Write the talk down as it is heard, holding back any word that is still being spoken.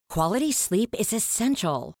Quality sleep is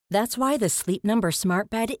essential. That's why the Sleep Number Smart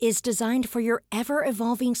Bed is designed for your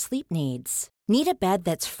ever-evolving sleep needs. Need a bed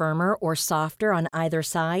that's firmer or softer on either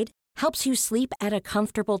side? Helps you sleep at a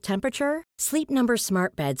comfortable temperature? Sleep Number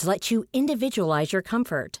Smart Beds let you individualize your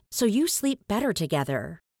comfort, so you sleep better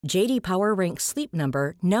together. J.D. Power ranks Sleep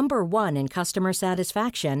Number number 1 in customer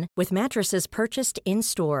satisfaction with mattresses purchased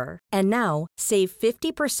in-store. And now, save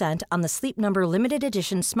 50% on the Sleep Number Limited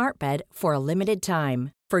Edition Smart Bed for a limited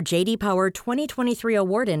time. For J.D. Power 2023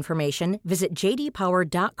 award information, visit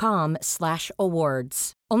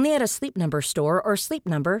jdpower.com/awards. Only at a Sleep Number store or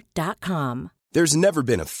sleepnumber.com. There's never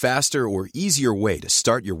been a faster or easier way to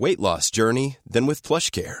start your weight loss journey than with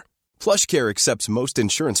PlushCare. PlushCare accepts most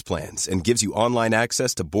insurance plans and gives you online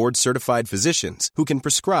access to board-certified physicians who can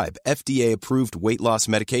prescribe FDA-approved weight loss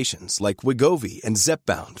medications like Wegovy and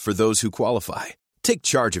Zepbound for those who qualify. Take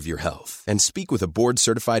charge of your health and speak with a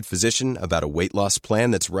board-certified physician about a weight loss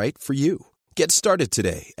plan that's right for you. Get started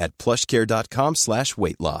today at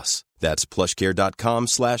plushcare.com/weight-loss. That's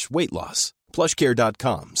plushcare.com/weight-loss.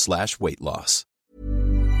 plushcare.com/weight-loss.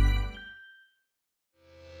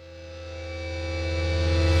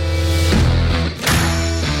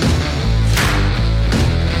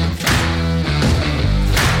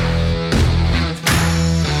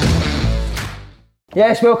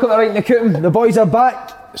 Yes, welcome to Right in the Cootin. The boys are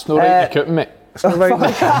back. It's not right in the cootin, mate. It's not right in the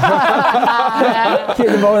Keep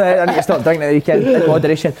the ball there. I need to stop drinking at the weekend in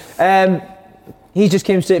moderation. He just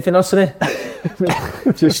came straight from nursery.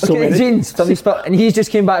 Just so many jeans, and he's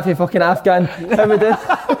just came back from fucking Afghan. How we doing?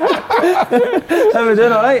 How we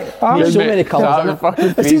doing, alright? There's so many colours.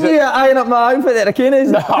 I see you eyeing up my outfit there,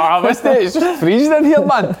 Akenas. No, I missed it. It's just freezing in here,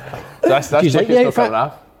 man. That's Do you like the outfit?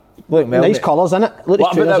 Look, nice colours, innit? What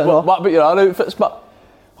about your other outfits, but?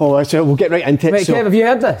 Oh, so we'll get right into it. Wait, Kev, have you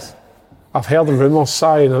heard this? I've heard the rumours, Si,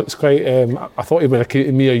 and it's quite. I thought he would have come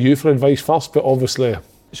to me or you for advice first, but obviously.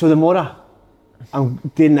 So the more I'm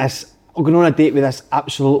doing this, I'm going on a date with this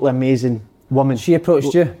absolutely amazing woman. She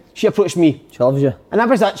approached you? She approached me. She loves you. And I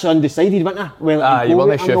was actually undecided, wasn't I? Well, you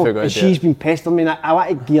weren't sure if you were going to do she's been pestering me, and I want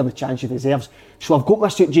to give her the chance she deserves. So I've got my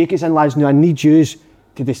suit jackets in, lads. Now I need yous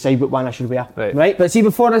to decide what one I should wear. Right? But see,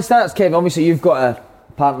 before this starts, Kev, obviously you've got a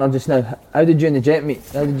partner just now. How did you and the jet meet?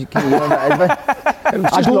 Can you give me that advice?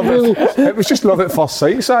 It was just love at first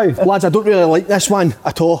sight, Si. Lads, I don't really like this one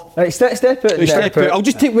at all. Right, step out. I'll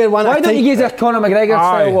just take one Why at a time. don't you use a Conor McGregor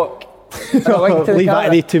style walk? Leave that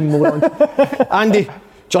to 18 morons. Andy, do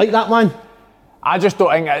you like that man? I just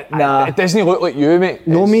don't think it doesn't look like you, mate.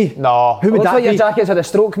 No, me? No. Who would looks that like be? your jacket's had a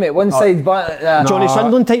stroke, mate. One side, but Johnny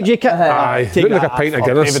Sunderland type jacket? Aye, look like a pint of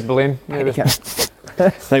Guinness. David Blaine. Right,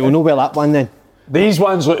 we'll know wear that one then. These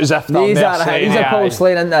ones look as if they're these are Paul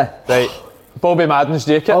Slane, aren't they? Right. Bobby Madden's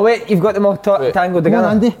jacket. Oh wait, you've got them all tangled together.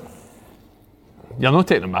 Andy, You're not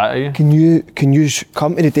taking them out, are you? can you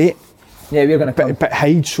come to the date? Yeah, we're going to come. But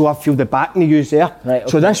hide so I feel the back of you there. Right,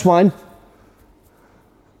 So okay. this one,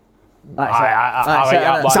 That's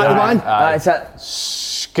Aye, is that the one? That's it.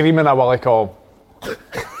 Screaming a Willie Collum.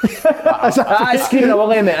 That's screaming a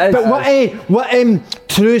Willie, mate. But what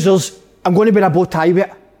trousers, I'm going to wear a bow tie with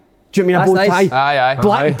it. Do you mean a bow That's tie? nice.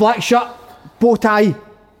 Aye. Black shirt, bow tie,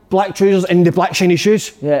 black trousers and the black shiny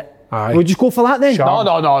shoes. Yeah. Aye. We'll just go for that then. Sure. No.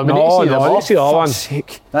 No, We need to see the let's see the other one.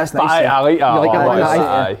 Sake. That's But nice. I like that. You like that one?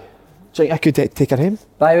 Aye. So I could take her home.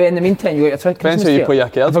 By the way, in the meantime, you got your Depends Christmas how you tree play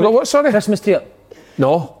up. your cards. Have I got what, sorry? Christmas tree up.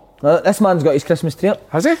 No. This man's got his Christmas tree up.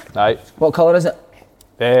 Has he? Aye. What colour is it?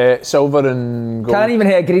 Silver and gold. Can't even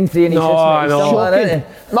hit a green tree in his Christmas. no. Still on, isn't he?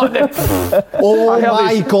 Not the... Oh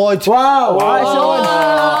my God. Wow.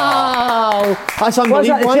 That's What's that,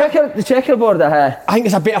 unbelievable. the checkerboard? I think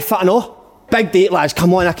it's a better fit, I know. Big date, lads.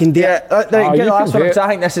 Come on, I can do it. Get you the last can one, do it. 'cause I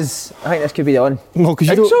think this could be the one. No, because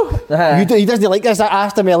you Think don't. He doesn't like this. I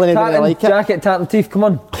asked him earlier and he didn't like it. Jacket, tartan teeth, come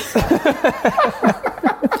on.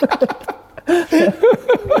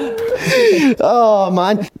 Oh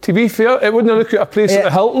man. To be fair, it wouldn't look at a place at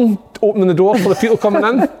the Hilton opening the door for the people coming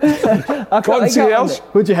in. Go and see else.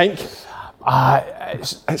 What do you think? I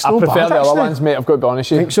not prefer bad, the other actually. ones, mate. I've got to be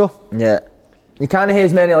honest with you. Think so? Yeah. You can't have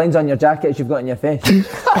as many lines on your jacket as you've got on your face. To be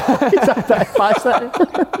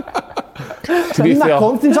That fair,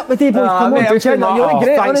 confidence up the day, boys. Come mate, on. I'm kidding. You're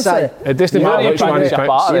great, thanks, honestly. it doesn't matter which one you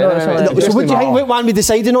pick. So what do you think? What one we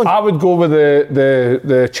deciding on? I would go with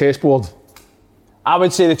the chessboard I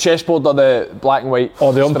would say the chessboard or the black and white.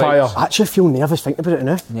 or the umpire. stripes. I actually feel nervous thinking about it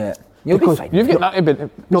now. Yeah. You'll be fine. You've got nothing to be...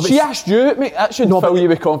 No, but she asked you, mate. That should fill you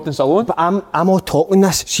with confidence alone. But I'm all talking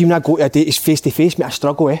this. See when I go to a date, it's face to face, mate. I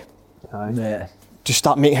struggle, eh? Yeah. just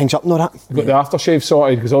start making things up and all that. Got the aftershave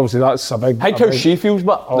sorted, because obviously that's a big... I think how she feels,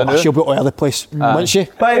 but She'll be all over the place, won't she?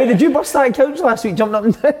 By the way, did you bust that couch last week, jumping up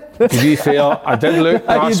and down? To be fair, I did look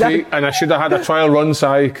last week, and I should have had a trial run,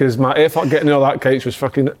 Si, because my effort getting all that couch was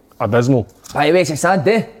fucking abysmal. By the way, it's a sad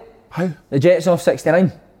day. How? The Jet's off 69.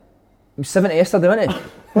 He was 70 yesterday, wasn't he?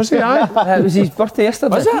 Was he, aye? It was his birthday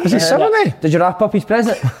yesterday. Was it? Was he 70? Did you wrap up his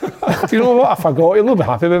present? Do you know what? I forgot. He'll not be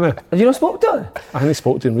happy with me. Have you not spoke to him? I haven't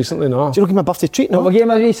spoke to him recently, no. Do you not give me a birthday treat? No. We'll give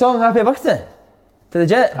him a wee song, Happy Birthday. To the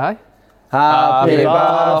Jet. Aye. Happy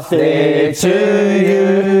birthday to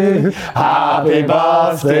you. Happy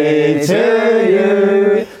birthday to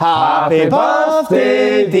you. Happy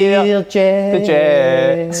birthday, dear Jet. The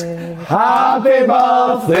Jet. Happy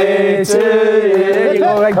birthday to you. There you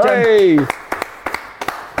go, right, Jim. Hey!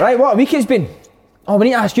 Right, what a week it's been. Oh, we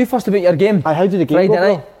need to ask you first about your game. Aye, how did the game Friday go,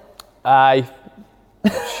 bro? night. Aye.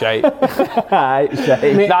 Shite. Aye,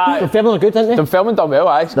 shite. Mate, Nah. Dunfermline are good, didn't they? Dunfermline done well,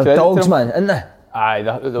 aye. The Credit to dogs, them. man, isn't they? Aye,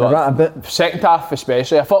 They're right a bit. second half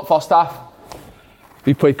especially. I thought first half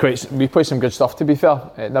we played some good stuff, to be fair.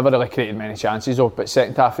 It never really created many chances though, but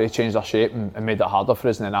second half they changed their shape and made it harder for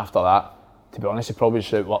us, and then after that, to be honest, it probably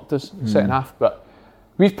just outworked us second half. But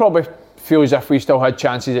we probably feel as if we still had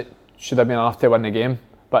chances that should have been enough to win the game.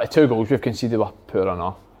 But the 2 goals we've conceded were poor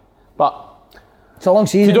enough. But It's a long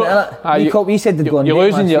season, you isn't it? We said they'd go on. you're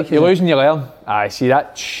losing, you learn. Aye, see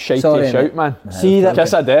that shitey Sorry, shout, mate. man. See that?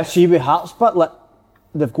 Kiss of death. See with Hearts, but like,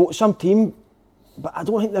 they've got some team, but I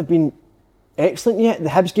don't think they've been excellent yet. The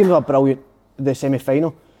Hibs game were brilliant, the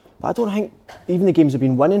semi-final, but I don't think even the games have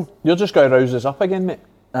been winning. You're just going to rouse us up again, mate.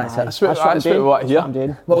 That's it. That's what I'm we doing. want That's here. what I'm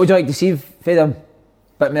doing. What would you like to see for them?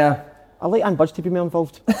 Bit more. I like Anne Budge to be more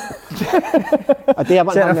involved. I do. I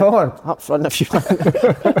want Centre him forward. up front if you want.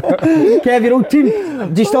 Kev, your old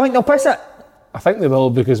team. Do you still think they'll piss it? I think they will,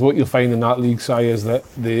 because what you'll find in that league, Si, is that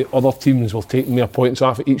the other teams will take more points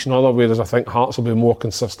off at each other, whereas I think Hearts will be more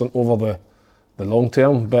consistent over the long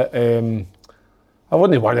term. But I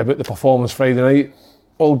wouldn't worry about the performance Friday night.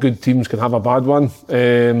 All good teams can have a bad one.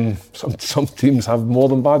 Some teams have more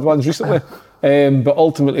than bad ones recently. But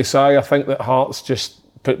ultimately, Si, I think that Hearts just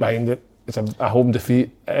put behind it. It's a home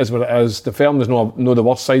defeat. It is what it is. Dunfermline is no the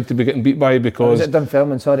worst side to be getting beat by, because... Was it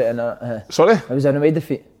Dunfermline? Sorry. Sorry? It was an away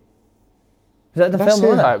defeat. Was that Dunfermline? That's it.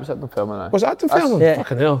 wasn't Aye, it was at Dunfermline, aye. Was that Dunfermline? Yeah.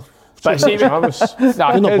 Fucking hell. But see, Nah, not head's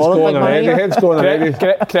bothered going like already. mine. Head's going already.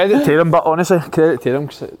 credit to them, but honestly, credit to them,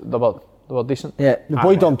 because they were decent. Yeah. The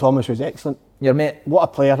boy Dom Thomas was excellent. Your mate. What a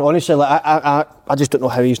player. Honestly, like, I just don't know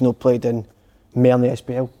how he's not played in more in the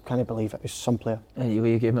SPL. Can't believe it was some player. You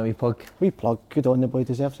gave him a wee plug. Wee plug. Good on the boy,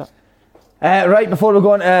 deserves it. Right, before we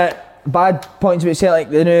go on to bad points about Celtic,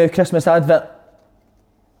 the new Christmas advert.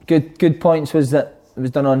 Good points was that it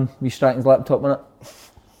was done on wee Stratton's laptop, wasn't it?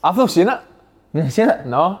 I've not seen it. You seen it?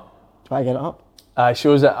 No. Try to get it up. It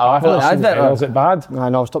shows it. I've the not seen advert, it. or- Is it bad? No,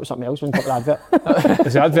 I'll stop with something else when top of the advert.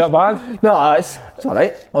 Is the advert bad? No, it's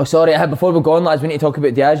alright. Oh, sorry, before we go on, lads, we need to talk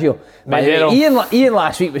about Diageo. Mate, they're all- Ian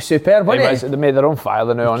last week was superb, wasn't They made their own fire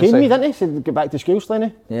now, Came me, honestly. didn't he? Said get back to school,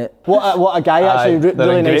 Slaney. he? Yeah. What a guy, actually. They're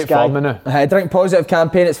Really in nice great guy. form now. Drink Positive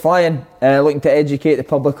campaign, it's flying. Looking to educate the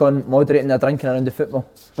public on moderating their drinking around the football.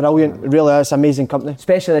 Brilliant. Really is. Amazing company.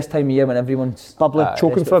 Especially this time of year when everyone's Bubbly.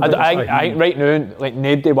 Choking for a bit. I think right now, like,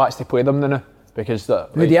 nobody wants to play them now. Because the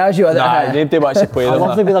Diageo, nobody wants to play I them.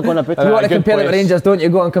 love the way they're going about it. You want to good compare it with players. Rangers, don't you?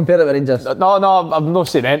 Go and compare it with Rangers. No, I'm not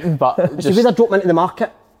saying anything, but It's the way just they're dropping into the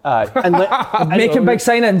market aye. and like, Making big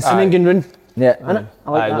signings. and then going round. Yeah. Innit?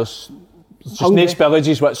 I like Aye, that. there's just Hungry. no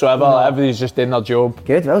spillages whatsoever. Like, everybody's just doing their job.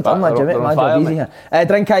 Good, well done, But lad. they're Jimmy. on My fire, job easy mate. here.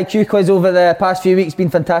 Drink IQ quiz over the past few weeks been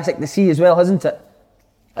fantastic to see as well, hasn't it?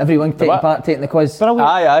 Everyone taking what? part, taking the quiz. Brilliant.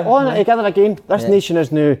 Aye. All in it together again. This nation is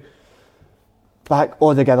now back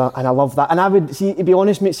all together, and I love that. And I would see, to be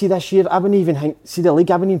honest, mate, see this year, I wouldn't even think, see the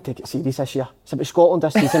league, I wouldn't even take it serious this year. It's about Scotland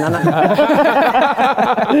this season, isn't it?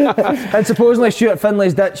 And supposedly Stuart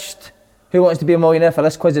Finley's ditched Who Wants to Be a Millionaire for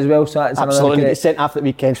this quiz as well, so that's Absolutely. another Get sent after the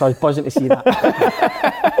weekend, so I was buzzing to see that.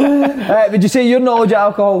 Would you say your knowledge of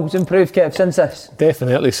alcohol has improved, Kev, since this?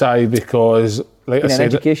 Definitely, Si, because, like I Been an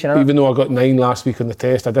said, education, innit? even though I got 9 last week on the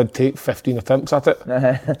test, I did take 15 attempts at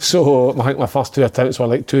it. So I think my first 2 attempts were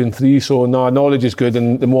like 2 and 3. So no, knowledge is good,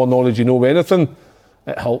 and the more knowledge you know of anything,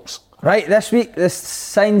 it helps. Right, this week the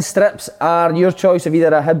signed strips are your choice of either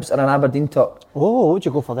a Hibs or an Aberdeen top. Oh, what would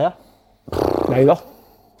you go for there? Neither.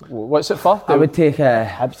 What's it for? I would take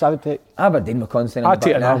Hibs, I would take. Aberdeen with Constantine. I'd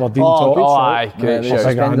take an Aberdeen Oh, top. good Oh, shout. aye, great Yeah, shout.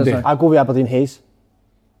 Big Andy. I'll go with Aberdeen Hayes.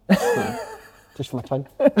 Just for my twin.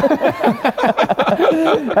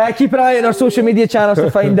 Keep an eye on our social media channels to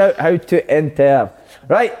find out how to enter.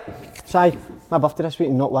 Right, Si, my birthday this week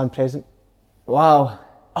and not one present. wow.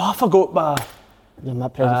 Oh, I forgot You're my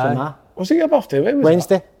present for Ma. Was it your birthday? When was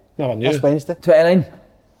Wednesday. That? Never knew. This Wednesday. 29.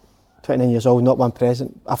 29 years old, not one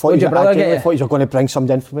present. I thought What'd your brother get you? thought you were going to bring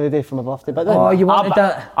something in for me today for my birthday, but Oh, you wanted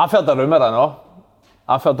that? I've heard the rumour, I know.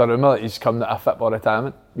 I've heard the rumour that he's come to a football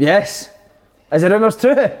retirement. Yes. Is the rumours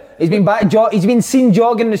true? He's been he's been seen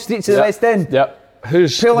jogging the streets of the West End. Yep.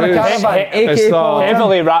 Who's Pulling a caravan, is AK there- Paul.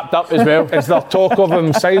 Heavily wrapped up as well. Is there talk of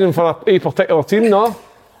him signing for a particular team? No.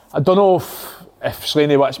 I don't know if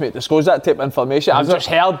Slaney wants me to disclose that type of information. I've just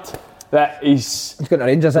heard that he's He's going to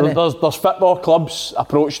Rangers, isn't he? there's football clubs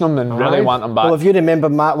approaching him and really want him back. Well, if you remember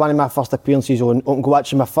one of my first appearances on Open Goal,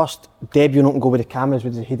 actually my first debut on Open Goal with the cameras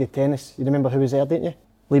was the Hated Tennis. You remember who was there, didn't you?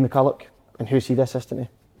 Lee McCulloch. And who's he the assistant to?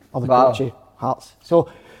 Other coach, Hearts.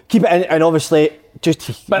 So keep it in, and obviously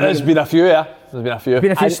just... But there's been a few, yeah. There's been a few.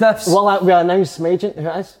 Been a few sniffs. Well, we'll announce my agent, who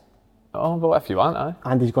it is. Oh, well, if you want, aye.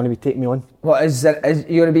 Andy's going to be taking me on. What is you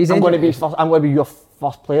going to be his I'm agent? going to be his first, I'm going to be your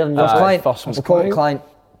first player and your First client. first We'll call it client.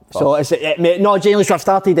 So it's mate, no, genuinely. So I've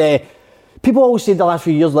started. People always say the last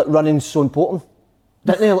few years like running's so important,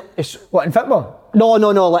 didn't they? It's, What, in football? no,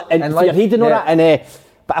 like in And for your life, head and all yeah. that. And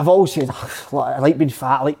but I've always said I like being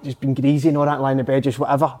fat, I like just being greasy and all that, lying in bed, just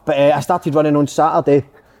whatever. But I started running on Saturday.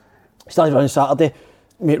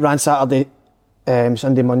 Mate, ran Saturday,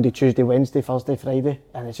 Sunday, Monday, Tuesday, Wednesday, Thursday, Friday,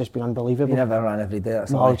 and it's just been unbelievable. You never ran every day.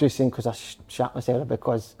 That's No, all I was just saying because I shat myself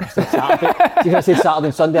because I said Saturday. You're going to say Saturday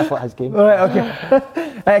and Sunday, I thought his game. Right, okay.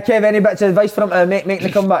 Kev, any bits of advice for him to make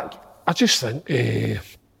the comeback? I just think I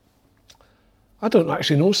don't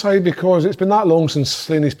actually know, Si, because it's been that long since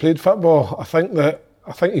Slaney's played football. I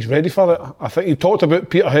think he's ready for it. I think he talked about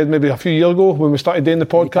Peterhead maybe a few years ago when we started doing the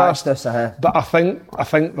podcast. This, But I think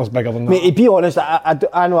there's bigger than that. Mate, to be honest,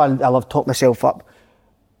 I know I love talking myself up.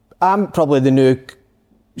 I'm probably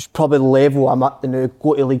it's probably the level I'm at the new,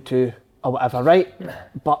 go to League 2 or whatever, right?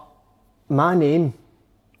 But my name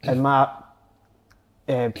and my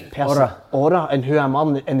aura and who I'm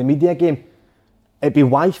on in the media game, it'd be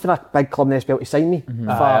wise for a big club in the SPL to sign me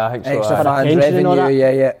for I think so, extra aye. fans, pension and all revenue,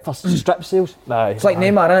 that, yeah. for strip sales. It's like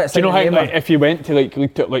Neymar, isn't it? Do you know how like, if you went to like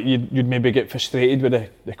League Two, like you'd maybe get frustrated with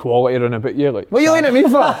the quality around about you? Like, What are you looking at me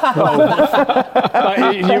for?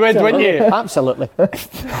 Like, you would, wouldn't you? Absolutely.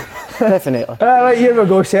 Definitely. Right, here we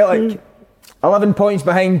go, Celtic. 11 points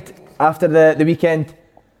behind after the weekend.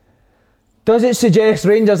 Does it suggest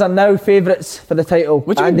Rangers are now favourites for the title?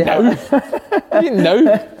 What do you mean now? What do you mean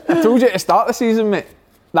now? I told you to start the season, mate.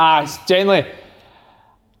 Nah, it's generally...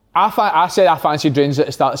 I said I fancied Rangers at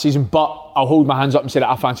the start of the season, but I'll hold my hands up and say that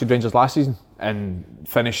I fancied Rangers last season and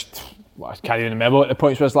finished... I can't even remember what the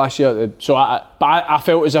points was last year. So I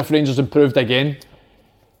felt as if Rangers improved again.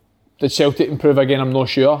 Did Celtic improve again? I'm not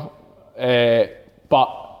sure.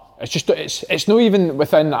 But it's not even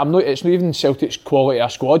within. It's not even Celtic's quality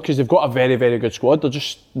of squad because they've got a very, very good squad. They're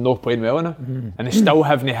just not playing well in it, and they still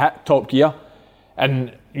haven't hit top gear.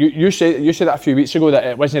 And you said that a few weeks ago that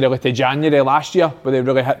it wasn't really to January last year where they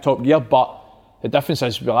really hit top gear. But the difference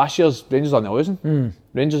is with last year's Rangers are not losing.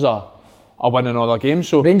 Rangers are winning all their games.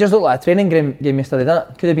 So Rangers looked like a training game yesterday.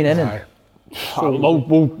 That could have been in.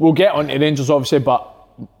 We'll get on to Rangers obviously, but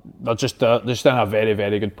they're just in a very,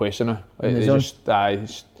 very good place now.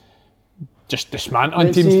 It's just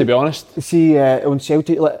dismantling teams, to be honest. See, on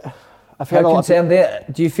Celtic, like, I've heard How concerned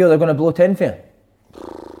do you feel they're going to blow 10 for you?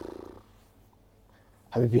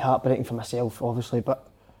 It would be heartbreaking for myself, obviously, but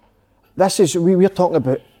this is, we're talking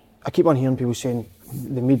about, I keep on hearing people saying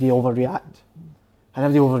the media overreact, and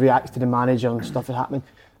everybody overreacts to the manager and stuff that's happening.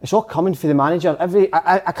 It's all coming for the manager.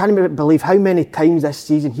 I can't even believe how many times this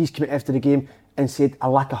season he's come out after the game and said, a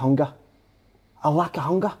lack of hunger. A lack of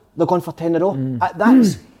hunger. They're going for 10 in a row.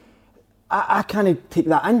 I can't take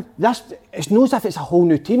that in. It's not as if it's a whole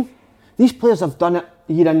new team. These players have done it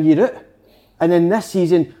year in, year out. And then this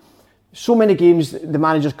season, so many games, the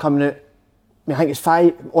manager's coming out. I think it's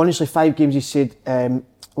 5 games he said,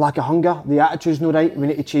 lack of hunger, the attitude's not right, we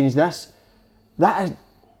need to change this. That is,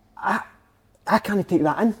 I can't take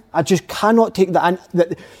that in. I just cannot take that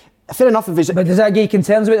in. Fair enough if it's... But does that give you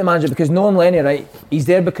concerns about the manager? Because knowing Lenny, right, he's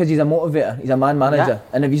there because he's a motivator, he's a man manager. Yeah.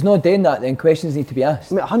 And if he's not doing that, then questions need to be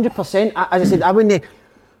asked. 100%. As I said,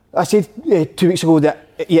 I said 2 weeks ago that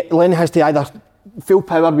Lenny has to either full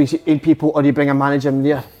power with people or you bring a manager in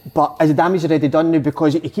there. But as the damage already done now,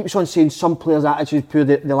 because he keeps on saying some players' attitude poor,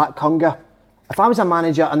 they lack hunger. If I was a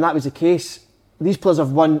manager and that was the case, these players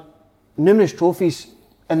have won numerous trophies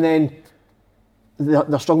and then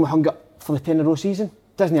they're struggling with hunger for the 10 in a row season.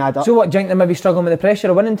 Doesn't add up. So what, do you think they may be struggling with the pressure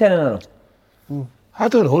of winning 10 in a row? I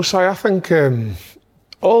don't know, Si. I think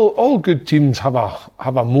all good teams have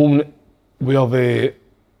a moment where they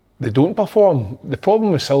they don't perform. The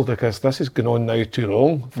problem with Celtic is this is going on now too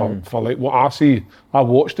long for like what I see. I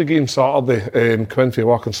watched the game Saturday, come in for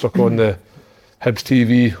work and stuck on the Hibs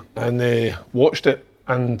TV and watched it,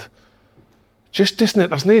 and just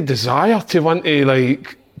there's no desire to want to,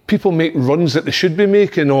 like, people make runs that they should be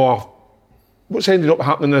making, or what's ended up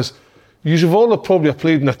happening is you've all probably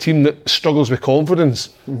played in a team that struggles with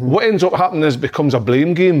confidence. What ends up happening is it becomes a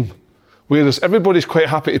blame game, whereas everybody's quite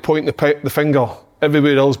happy to point the finger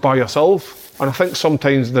everywhere else by yourself. And I think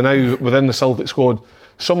sometimes now within the Celtic squad,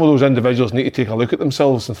 some of those individuals need to take a look at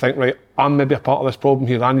themselves and think, right, I'm maybe a part of this problem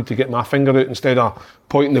here. I need to get my finger out instead of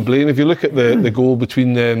pointing the blame. If you look at the goal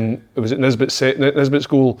between was it Nisbet's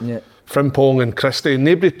goal, Frimpong and Christie,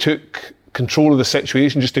 nobody took control of the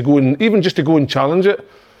situation just to go and challenge it.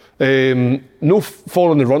 No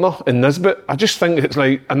following the runner in Nisbet. I just think it's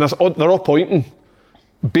like, and they're all pointing.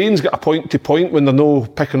 Bain's got a point to point when they're no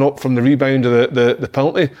picking up from the rebound of the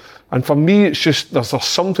penalty. And for me, it's just there's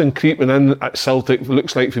something creeping in at Celtic. It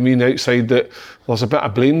looks like for me on the outside that there's a bit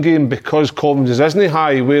of blame game because confidence isn't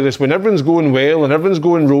high. Whereas when everyone's going well and everyone's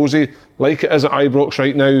going rosy, like it is at Ibrox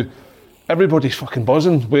right now, everybody's fucking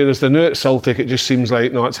buzzing. Whereas the new at Celtic, it just seems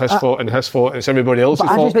like, no, it's his fault and his fault and it's everybody else's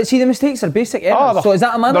fault. But see, the mistakes are basic errors. So is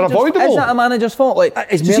that a manager's fault? Is that a manager's fault? Like,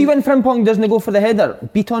 do you see when Frimpong doesn't go for the header,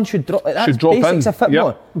 Beaton should drop. Like, that's basics of football.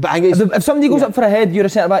 Yep. But if somebody goes up for a head, you're a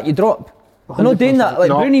centre back, you drop. They're not doing that. Like,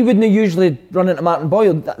 Bruni wouldn't usually run into Martin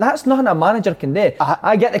Boyle. That's nothing a manager can do.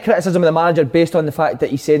 I get the criticism of the manager based on the fact that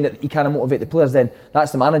he's saying that he can't motivate the players. Then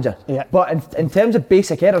that's the manager. Yeah. But in terms of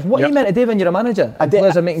basic errors, what are you meant to do when you're a manager?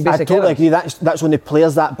 Players are making basic errors. I totally agree. That's on the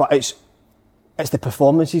players but it's the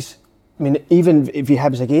performances. I mean, even if you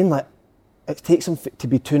Hibs again, like, it takes them to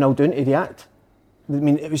be 2-0 down to react. I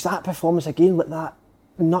mean, it was that performance again like that.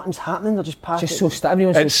 Nothing's happening, they're just passing. Just so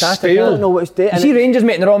everyone's so static. I don't know what it's doing. You see Rangers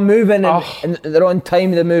making their own moving and they're on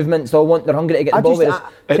time with the movements, they're hungry to get the ball. It's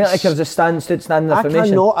like there's a standing there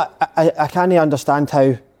formation. I can't understand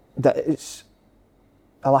how that it's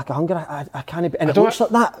a lack of hunger. I can't, and it looks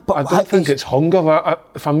like that. But I don't think it's hunger.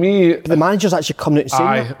 For me, the manager's actually coming out and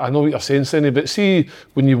saying that. I know what you're saying, Senny, but see,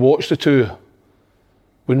 when you watch the two,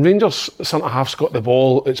 when Rangers centre half's got the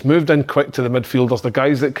ball, it's moved in quick to the midfielders, the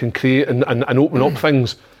guys that can create and open up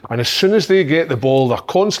things. And as soon as they get the ball, they're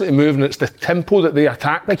constantly moving. It's the tempo that they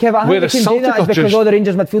attack. Like, Kevin, I think they can do that is because all the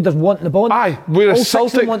Rangers midfielders want the ball. Aye, whereas all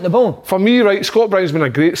Celtic want the ball. For me, right, Scott Brown's been a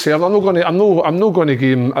great serve. I'm not going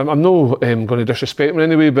to disrespect him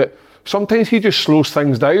in any way, but sometimes he just slows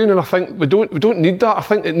things down, and I think we don't need that. I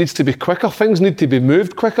think it needs to be quicker. Things need to be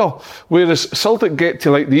moved quicker. Whereas Celtic get to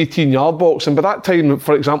like the 18-yard box, and by that time,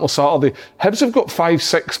 for example, Saturday, Hibs have got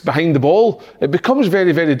 5-6 behind the ball. It becomes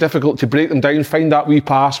very, very difficult to break them down, find that wee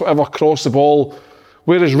pass, whatever, cross the ball.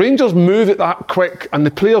 Whereas Rangers move it that quick and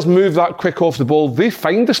the players move that quick off the ball, they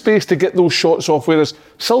find the space to get those shots off, whereas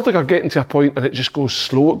Celtic are getting to a point and it just goes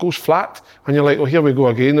slow, it goes flat, and you're like, oh, here we go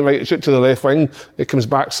again, right, it's out to the left wing, it comes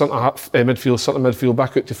back centre midfield,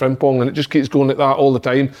 back out to Frimpong, and it just keeps going like that all the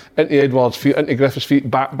time, into Edwards' feet, into Griffiths' feet,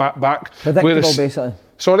 back. Predictable, basically.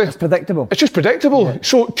 Sorry? It's predictable. It's just predictable. Yeah.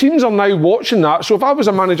 So teams are now watching that. So if I was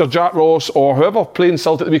a manager, Jack Ross, or whoever playing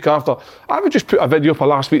Celtic the week after, I would just put a video up of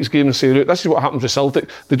last week's game and say, look, this is what happens with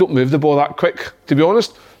Celtic. They don't move the ball that quick, to be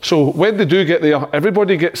honest. So when they do get there,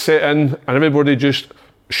 everybody gets set in and everybody just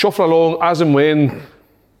shuffle along as and when.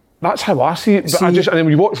 That's how I see it. But and then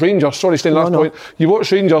when you watch Rangers, point, you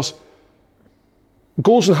watch Rangers,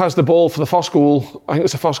 Goldson has the ball for the first goal. I think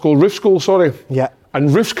it's the first goal. Roof's goal, sorry. Yeah. And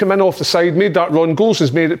Roof's come in off the side, made that run.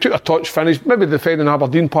 Goldson's made it, took a touch, finished. Maybe the defending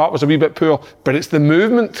Aberdeen part was a wee bit poor, but it's the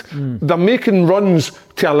movement. They're making runs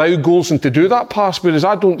to allow Goldson to do that pass, whereas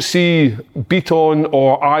I don't see Beaton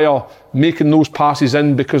or Ayer making those passes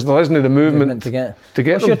in because there isn't the movement to get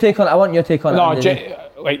What's them. Your take on it? I want your take on it. No,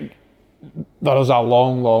 there is a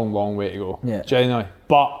long way to go. Yeah. Genuinely.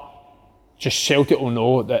 But just Celtic will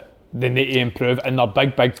know that they need to improve, and their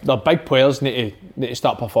big players need to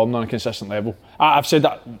start performing on a consistent level. I've said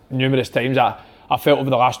that numerous times. I felt over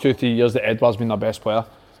the last 2-3 years that Edwards been their best player.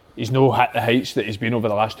 He's no hit the heights that he's been over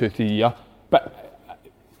the last 2-3 years. But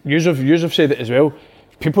yous have said it as well.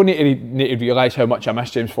 People need to realise how much I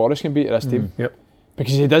miss James Forrest can be to this team. Yep.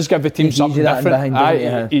 Because he does give the team something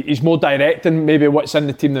different. He's more direct than maybe what's in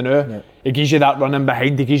the team than now. Yep. He gives you that running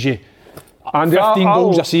behind. He gives you 15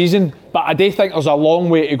 goals a season, but I do think there's a long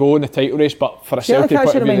way to go in the title race. But for a Celtic point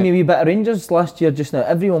of view, remind me a wee bit of Rangers last year. Just now,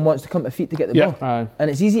 everyone wants to come to feet to get the ball, and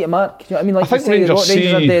it's easy to mark. Do you know what I mean? Like, I think what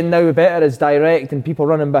Rangers are doing now better is direct and people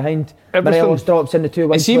running behind. Morelos drops into 2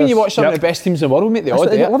 wins. See, when you watch some of the best teams in the world, mate, they all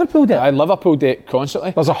do it. Liverpool do it. Liverpool do it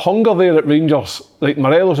constantly. There's a hunger there at Rangers. Like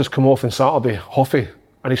Morelos has come off on Saturday, Hoffy.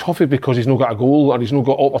 and he's huffy because he's not got a goal or he's not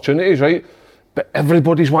got opportunities, right? But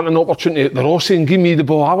everybody's wanting an opportunity. They're all saying, give me the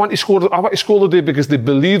ball, I want to score today, because they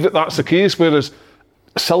believe that that's the case, whereas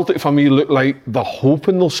Celtic for me look like they're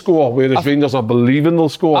hoping they'll score, whereas Rangers are believing they'll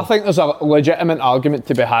score. I think there's a legitimate argument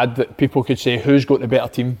to be had that people could say who's got the better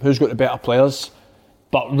team, who's got the better players.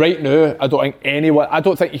 But right now, I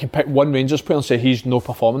don't think you can pick one Rangers player and say he's no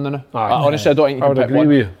performing now. Honestly, I don't think you can pick one. I would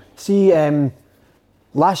agree with you. See,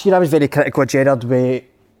 last year I was very critical of Gerrard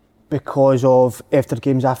because of after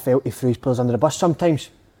games I felt he threw his players under the bus sometimes.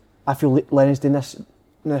 I feel Lennon's doing this.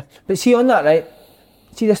 No. But see on that, right?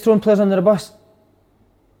 See this throwing players under the bus?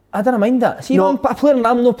 I don't mind that. See, I'm a player and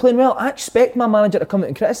I'm not playing well, I expect my manager to come out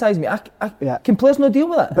and criticise me. Can players not deal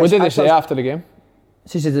with that? What did they say after the game?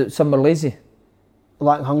 She said that some were lazy.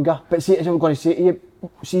 Lacking hunger. But see, as I'm going to say to you,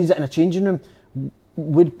 see that in a changing room,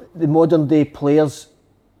 would the modern day players,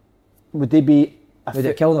 would they be... Would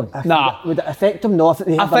it kill them? Nah. Would it affect them? No, if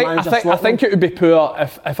they have I think it would be poor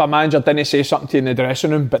if a manager didn't say something to you in the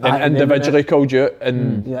dressing room, but then individually called you out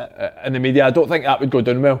in the media. I don't think that would go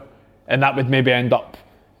down well. And that would maybe end up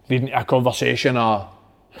leading to a conversation or,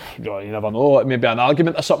 you never know, maybe an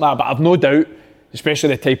argument or something like that. But I've no doubt,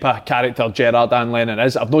 especially the type of character Gerrard and Lennon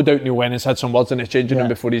is, I've no doubt Neil Lennon's had some words in the changing room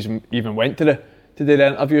before he's even went to the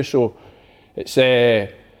interview. So it's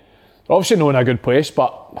obviously not in a good place,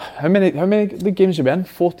 but how many league games have we in?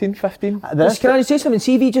 14, 15? Can I say something?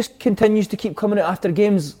 See if he just continues to keep coming out after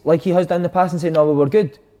games like he has done in the past and saying, no, we were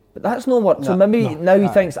good. But that's not what. So maybe now he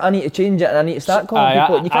thinks, I need to change it and I need to start calling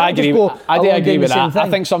people. You can't just go, I do agree with that. I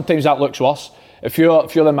think sometimes that looks worse. If you're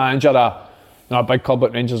the manager of a big club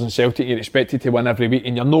like Rangers and Celtic, you're expected to win every week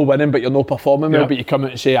and you're not winning but you're not performing well, but you come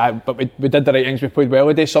out and say, but we did the right things, we played well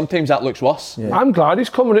today. Sometimes that looks worse. Yeah. I'm glad he's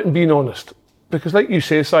coming out and being honest, because like you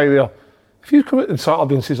say, Si, there, if you come out on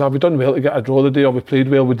Saturday and says, we done well to get a draw today, or we played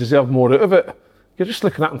well, we deserve more out of it, you're just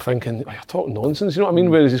looking at him thinking, you're talking nonsense, you know what I mean?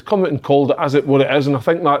 Whereas he's come out and called it as what it is, and I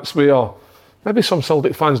think that's where maybe some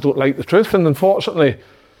Celtic fans don't like the truth, and unfortunately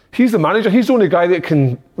he's the manager, he's the only guy that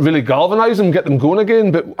can really galvanise them, get them going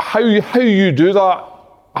again. But how you do that,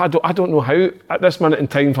 I don't know how. At this minute in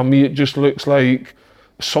time, for me, it just looks like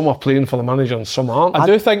some are playing for the manager and some aren't. I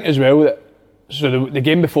do think as well that the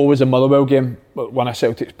game before was the Motherwell game, one of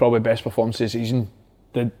Celtic's probably best performances of the season.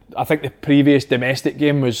 I think the previous domestic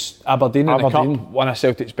game was Aberdeen in the Cup, one of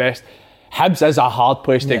Celtic's best. Hibs is a hard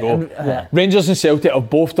place to go. Rangers and Celtic have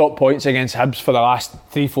both got points against Hibs for the last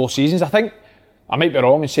 3-4 seasons. I think, I might be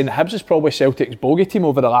wrong in saying that Hibs is probably Celtic's bogey team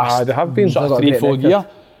over the last they have been sort of 3-4 years.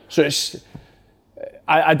 So it's,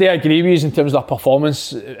 I do agree with you in terms of their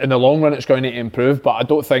performance. In the long run it's going to improve, but I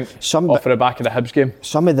don't think off the back of the Hibs game.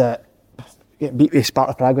 Some of the beat with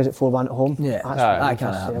Sparta Prague, was it 4-1 at home? Yeah, that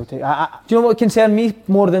can't happen. Do you know what concerned me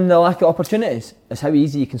more than the lack of opportunities? Is how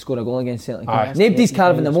easy you can score a goal against Celtic. Nobody's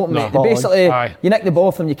carving them open, mate. Basically, you nick the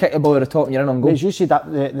ball from them, you kick the ball at the top and you're in on goal. Did you see that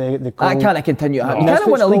the goal? That can't continue. You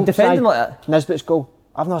can't win a league defending like that. Nisbet's goal.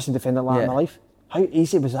 I've not seen defending like that in my life. How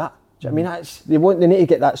easy was that? Do you know what I mean? They need to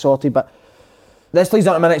get that sorted, but this leads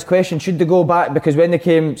on to my next question. Should they go back, because when they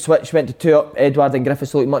went to 2 up, Edouard and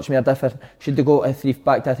Griffiths looked much more different. Should they go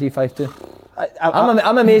back to a 3-5-2?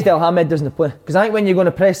 I'm amazed El Hamed doesn't play, because I think when you're going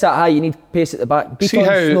to press that high you need pace at the back.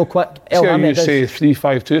 Beaton's no quick. El Hamed does. You say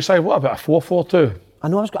 3-5-2 side, what about a 4-4-2? I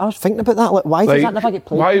know, I was thinking about that. Like, why does that never get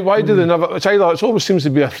played? Why do they never? It always seems to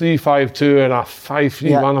be a 3-5-2 and a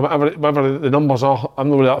 5-3-1, whatever the numbers are. I'm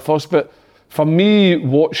not really that fussed, but for me,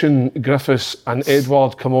 watching Griffiths and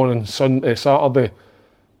Edouard come on Saturday,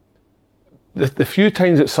 the few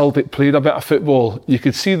times that Celtic played a bit of football, you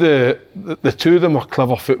could see the two of them are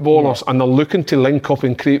clever footballers, and they're looking to link up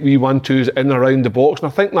and create wee 1-2s in and around the box,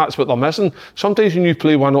 and I think that's what they're missing. Sometimes when you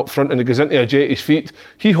play one up front and it goes into a Jetty's feet,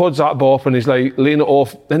 he holds that ball up and he's like laying it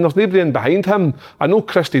off, then there's nobody in behind him. I know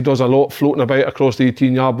Christie does a lot floating about across the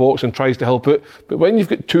 18-yard box and tries to help out, but when you've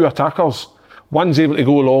got two attackers, one's able to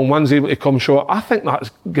go long, one's able to come short, I think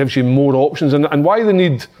that gives you more options, and why they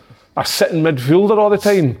need a sitting midfielder all the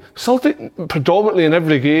time. Celtic predominantly in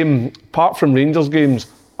every game, apart from Rangers games,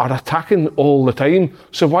 are attacking all the time.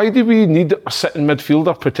 So why do we need a sitting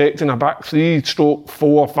midfielder protecting a back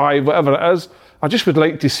 3/4, 5, whatever it is? I just would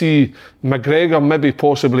like to see McGregor maybe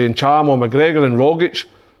possibly in charm, or McGregor and Rogic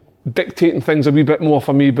dictating things a wee bit more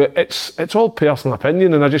for me, but it's all personal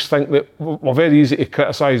opinion, and I just think that we're very easy to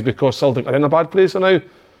criticise because Celtic are in a bad place now.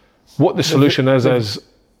 What the solution is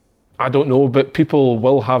I don't know, but people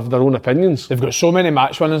will have their own opinions. They've got so many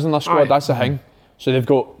match winners in their squad, that's the thing. So they've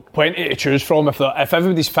got plenty to choose from. If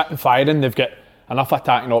everybody's fit and firing, they've got enough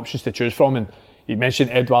attacking options to choose from. And you mentioned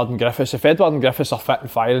Edouard and Griffiths. If Edouard and Griffiths are fit and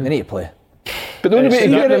firing, they need to play. But the only way to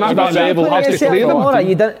get them at that level has to play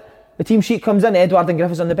them. the team sheet comes in, Edouard and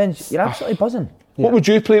Griffiths on the bench, you're absolutely buzzing. What would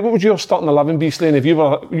you play? What would your starting 11 be, Slane? If you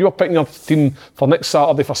were picking your team for next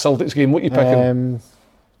Saturday for Celtic's game, what are you picking?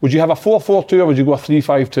 Would you have a 4-4-2 or would you go a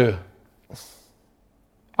 3-5-2?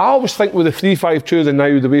 I always think with the 3-5-2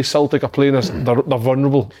 now, the way Celtic are playing is they're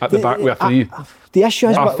vulnerable at the back with a 3. The issue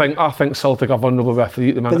is, I think Celtic are vulnerable with a 3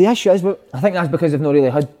 at the minute. But the issue is, I think that's because they've not really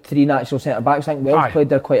had 3 natural centre backs. I think Wales played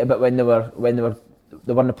there quite a bit when they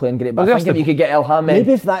weren't playing great. But I think if you could get Elham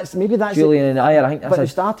in, maybe that's Julian and Ayer, I think that's. But they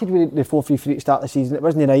started with the 4-3-3 to start the season. It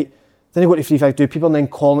wasn't right. Then they go to 3-5-2. People then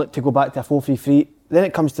calling it to go back to a 4-3-3. Then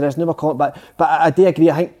it comes to this. Now we're calling it back. But I do agree.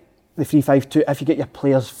 I think the 3-5-2. If you get your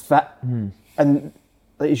players fit, and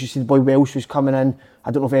like as you said, boy Welsh was coming in.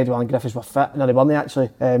 I don't know if Edouard and Griffiths were fit. No, they weren't actually.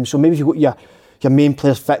 So maybe if you got your main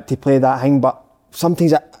players fit to play that thing. But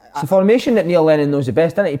sometimes it's the formation that Neil Lennon knows the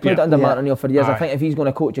best, isn't it? He played it under Martin O'Neill for years. I think if he's going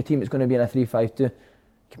to coach a team, it's going to be in a 3-5-2.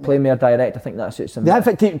 Can play more direct. I think that suits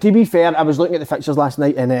him. To be fair, I was looking at the fixtures last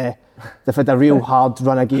night and they've had a real hard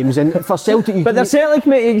run of games. And for Celtic, but they're Celtic,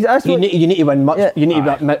 mate. You need to win much. Yeah. You need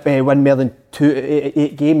to win more than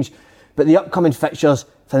 8 games. But the upcoming fixtures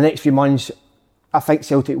for the next few months, I think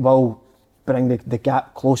Celtic will bring the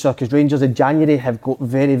gap closer because Rangers in January have got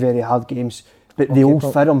very, very hard games. But the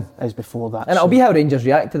old firm is before that. And it'll be how Rangers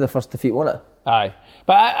react to the first defeat, won't it? Aye.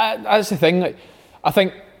 But that's the thing. Like, I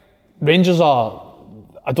think Rangers are.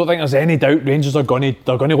 I don't think there's any doubt Rangers are going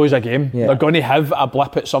to lose a game. Yeah. They're going to have a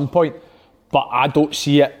blip at some point, but I don't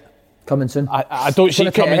see it coming soon. I don't see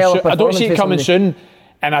it coming soon. I don't see it coming soon,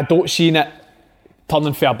 and I don't see it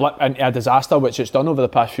turning from a blip into a disaster, which it's done over the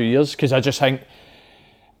past few years. Because I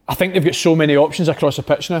think they've got so many options across the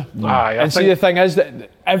pitch now. The thing is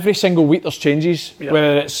that every single week there's changes. Yeah.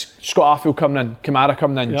 Whether it's Scott Arfield coming in, Kamara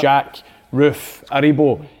coming in, Jack, Roofe,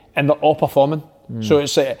 Aribo, and they're all performing. So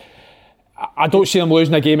it's. I don't see them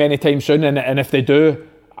losing a game anytime soon, and if they do,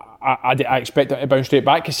 I expect them to bounce straight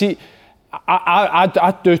back. Because see,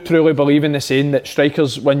 I do truly believe in the saying that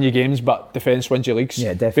strikers win you games, but defence wins you leagues.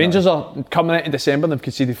 Yeah, definitely. Rangers are coming out in December and they've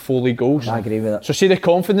conceded 4 league goals. I agree with that. So see the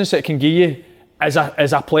confidence that it can give you as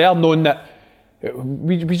a player, knowing that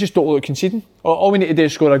we just don't look at conceding. All we need to do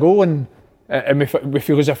is score a goal, and we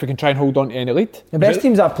feel as if we can try and hold on to any lead. The best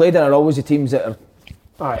teams I've played in are always the teams that are.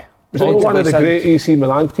 Aye. Was it one of the great AC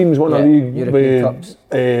Milan teams won a league?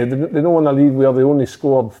 They won a league where they only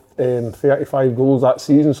scored 35 goals that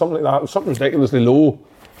season, something like that. It was something ridiculously low,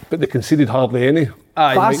 but they conceded hardly any.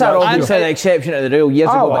 Barca are obviously the exception to the rule years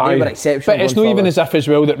ago, but they were exceptional. But it's not even as if as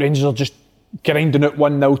well that Rangers are just grinding out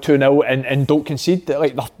 1-0, 2-0 and don't concede.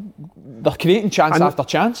 Like they're creating chance after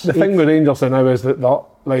chance. The thing with Rangers now is that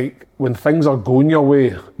like when things are going your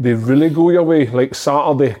way, they really go your way. Like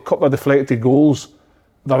Saturday, couple of deflected goals.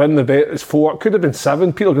 They're in the bet, it's 4, it could have been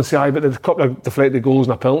 7. People can say, aye, but there's a couple of deflected goals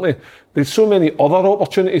and a penalty. There's so many other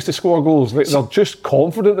opportunities to score goals. Like, they're just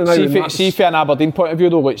confident now. See from an Aberdeen point of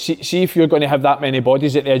view though, like, see if you're going to have that many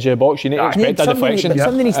bodies at the edge of the box, you need to expect a deflection.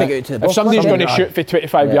 Somebody needs to get out to the box. If somebody's going to shoot for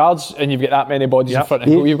 25 yards and you've got that many bodies in front of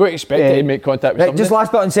you, you've got to expect it to make contact with somebody. Just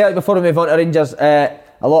last bit on Celtic before we move on to Rangers. A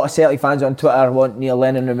lot of Celtic fans on Twitter want Neil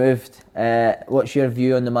Lennon removed. What's your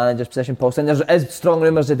view on the manager's position, Paul? And there's strong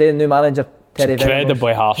rumours today the new manager, Terry Venables.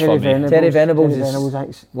 Incredibly harsh for me. Terry Venables is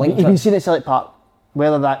linked. You've been seeing at Celtic Park,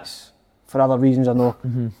 whether that's for other reasons or no.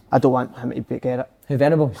 I don't want him to get it. Who,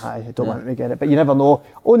 Venables? I don't want him to get it, but you never know.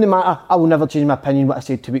 On the matter, I will never change my opinion what I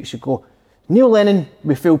said 2 weeks ago. Neil Lennon,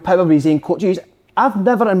 with full power with his own coaches, I've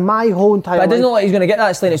never in my whole entire life... But it doesn't look like he's going to get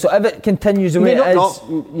that, Slaney, so if it continues the way it is...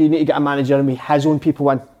 You need to get a manager and with his own people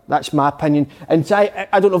in. That's my opinion. And so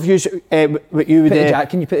I don't know if you... what you would...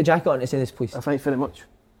 Can you put the jacket on to say this, please? Thanks very much.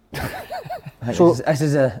 So this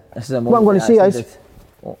is a moment. What I'm going to say is,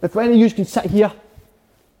 if any of you can sit here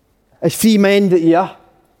as 3 men that you are,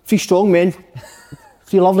 3 strong men,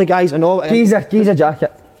 3 lovely guys and all... He's a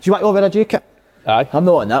jacket. Do you want to wear a jacket? Aye. I'm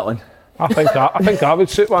not on that one. I think I would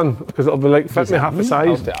suit one because it'll be like fit me half the size.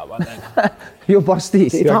 I'll take that one then. You're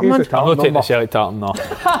busty. I'm not taking the Celtic tartan, no.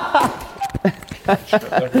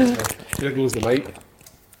 There goes the mic.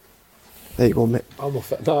 There you go, mate. I will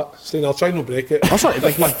fit that. Stain, I'll try not break it. That's not a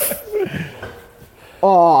big one.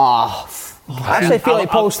 I actually feel like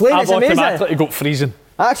Paul Slane. It's amazing. I've automatically got freezing.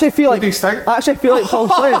 I actually feel like Paul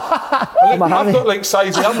Slane. I've got like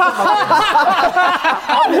size I've got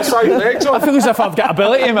size legs on. I feel as if I've got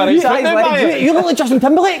ability in my right. You look like Justin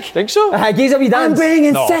Timberlake. Think so? Gaze up, you dance. I'm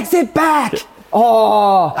bringing sexy back.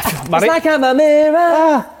 Oh, it's like I'm a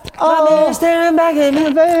mirror. My mirror staring back at me.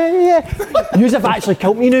 You have actually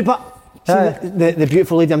killed me now, but see the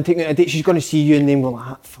beautiful lady I'm taking out a date, she's going to see you and then go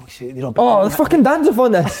like, fuck's sake, the fucking dance-off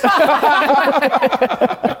on this.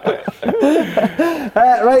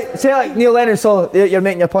 Right, say like Neil Lennon, so you're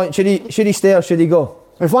making your point. Should he stay or should he go?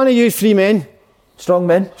 If one of you three men, strong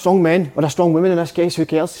men, or a strong woman in this case, who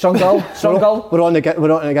cares? Strong girl. We're on it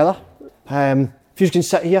together. If you can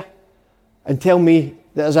sit here and tell me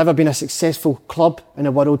that there's ever been a successful club in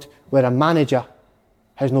the world where a manager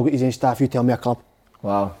has not got his own staff, you tell me a club.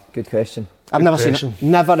 Wow, good question. I've never seen it.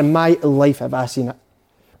 Never in my life have I seen it.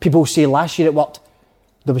 People say last year it worked.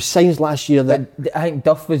 There was signs last year that... I think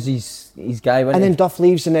Duff was his guy, wasn't and he? then Duff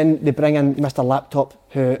leaves and then they bring in Mr. Laptop,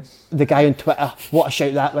 who, the guy on Twitter, what a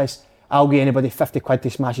shout that was. I'll give anybody 50 quid to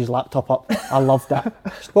smash his laptop up. I loved that.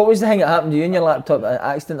 What was the thing that happened to you in your laptop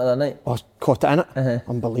accident the other night? I caught it in it.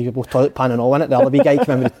 Unbelievable. Toilet pan and all in it. The other wee guy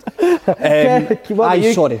came in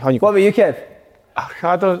with sorry. What about you, Kev?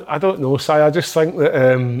 I don't know, Si. I just think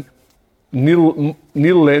that Neil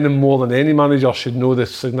Lennon, more than any manager, should know the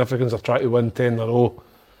significance of trying to win 10 in a row.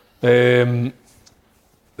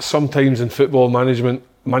 Sometimes in football management,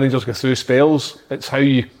 managers go through spells. It's how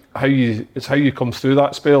you come through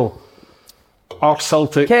that spell. Our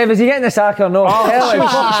Celtic... Kev, is he getting the sack or no?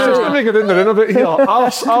 Let me get in there a bit here.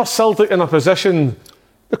 Our Celtic in a position...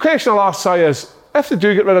 The question I'll ask, Si, is, if they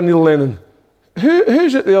do get rid of Neil Lennon,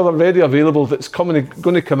 who's at the other ready available that's going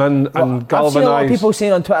to come in and galvanise? I've seen a lot of people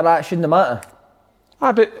saying on Twitter that shouldn't matter.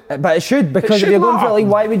 But it should, because if you're going for it, like,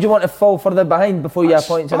 why would you want to fall further behind before you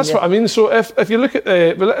appoint him? That's what I mean. So if you look at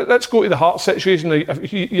let's go to the Hearts situation.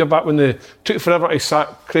 You're back when they took forever to sack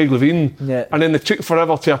Craig Levein, and then they took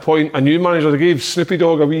forever to appoint a new manager. They gave Snoopy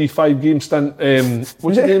Dogg a wee 5-game stint.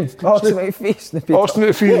 What's his name?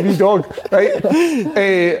 Snoopy Fee, wee dog. Right.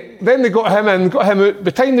 Then they got him in, got him out. By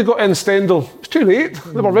the time they got in Stendhal, it was too late.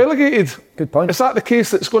 They were relegated. Good point. Is that the case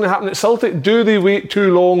that's going to happen at Celtic? Do they wait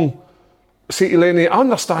too long? Say to Lenny, I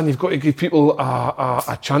understand you've got to give people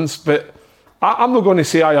a chance, but I'm not going to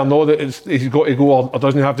say aye or no that he's got to go or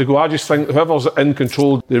doesn't have to go. I just think whoever's in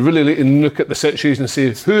control, they really need to look at the situation and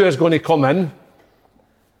say who is going to come in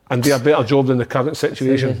and do a better job than the current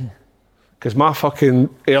situation. Because my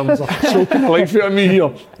fucking earns are choking life out of me here.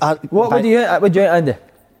 What would you Andy?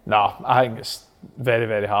 No, I think it's very,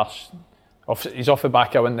 very harsh. He's off the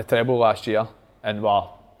back of winning the treble last year, and we're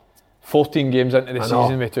 14 games into the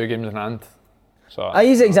season with 2 games in hand. So I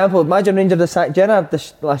use the example. Imagine Rangers had sacked Gerrard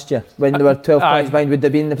this last year when they were 12 points behind. Would they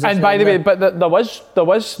be in the position? And by the way, but there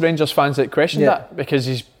was Rangers fans that questioned that,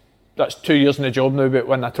 because that's 2 years in the job now, but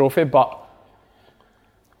win a trophy. But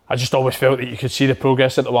I just always felt that you could see the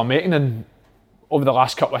progress that they were making, and over the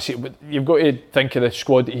last couple of seasons, you've got to think of the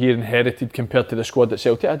squad that he inherited compared to the squad that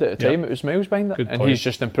Celtic had at the time. It was miles behind it, and he's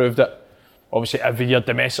just improved it, obviously every year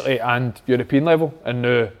domestically and European level. And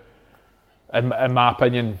now, in my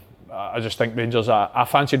opinion, I just think Rangers, I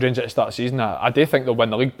fancied Rangers at the start of the season. I do think they'll win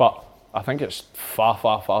the league, but I think it's far,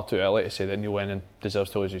 far, far too early to say that Neil Lennon deserves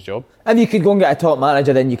to lose his job. If you could go and get a top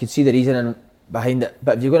manager, then you could see the reasoning behind it.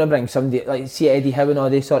 But if you're going to bring somebody, like see Eddie Howe and all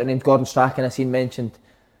these sort of names, Gordon Strachan I seen mentioned,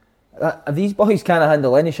 if these boys can't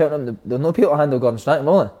handle Lenny shouting them, they'll no people to handle Gordon Strachan,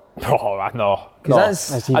 will they? Oh, no.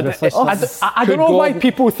 I don't know why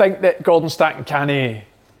people think that Gordon Strachan can't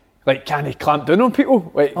clamp down on people.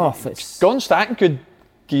 Like, Gordon Strachan could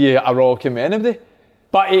give you a raw with anybody.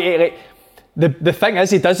 But the thing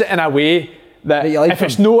is, he does it in a way that if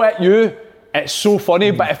it's no at you, it's so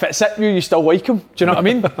funny, but if it's at you, you still like him. Do you know what I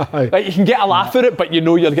mean? Like, you can get a laugh at it, but you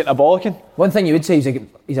know you're getting a bollocking. One thing you would say,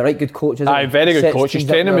 he's a right good coach, isn't he? Very good coach. His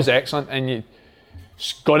training was excellent, and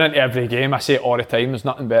he's gone into every game. I say it all the time, there's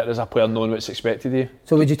nothing better as a player knowing what's expected of you.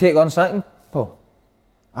 So would you take on Strachan, Paul?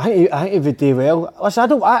 I think he would do well.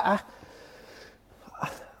 Listen, I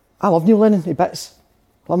love Neil Lennon to bits.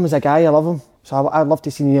 Love him as a guy, I love him. So I'd love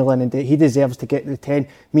to see Neil Lennon do it. He deserves to get the 10.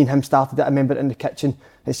 Me and him started it, I remember it in the kitchen.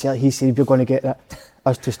 He said we're going to get it.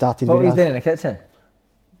 Us two started. What were you doing in the kitchen?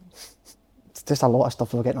 It's just a lot of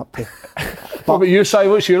stuff we're getting up to. What about you, Si?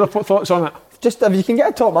 What's your thoughts on it? Just if you can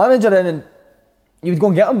get a top manager in, and you would go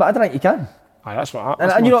and get him, but I don't think you can. Aye, that's what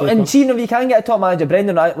happens. And seeing if you can get a top manager,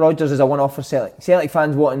 Brendan Rodgers is a one-off for Celtic. Celtic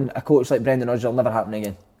fans wanting a coach like Brendan Rodgers will never happen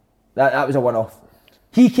again. That was a one-off.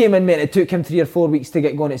 He came in, mate, it took him 3 or 4 weeks to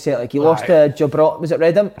get going at Celtic. He lost to Gibraltar, was it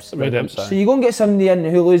Red Imps? Red Imps, so you go and get somebody in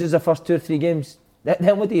who loses the first 2 or 3 games,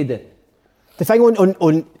 then what do you do? The thing on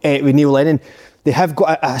with Neil Lennon, they have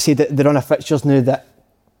got, I say that they're on a fixtures now that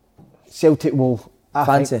Celtic will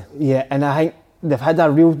fancy. And I think they've had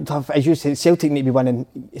a real tough, as you said, Celtic need to be winning.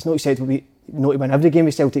 It's not acceptable not to win every game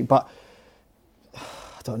with Celtic, but I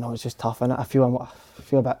don't know, it's just tough, innit? I feel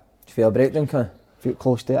a bit... Do you feel a breakdown, kind of? Feel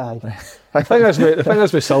close to it, aye. The thing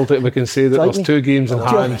is with Celtic, we can say that there's 2 games in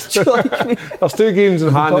hand. There's 2 games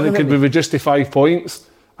in hand and it could be reduced to 5 points.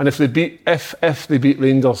 And if they beat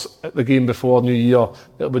Rangers at the game before New Year,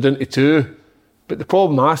 it'll be down to 2. But the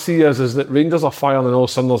problem I see is that Rangers are firing on all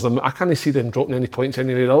cylinders. I can't see them dropping any points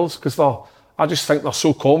anywhere else because I just think they're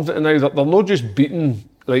so confident now that they're not just beating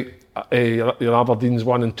like your Aberdeen's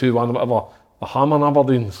 1 and 2-1 or whatever. They're hammering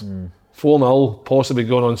Aberdeen's 4-0, possibly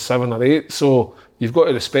going on 7 or 8. So you've got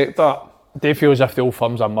to respect that. They feel as if the Old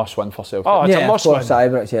Firm's a must-win for Celtic. Oh, it's a must-win.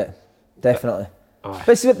 Ibrox, yeah, definitely.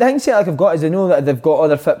 But see, the thing Celtic have got is they know that they've got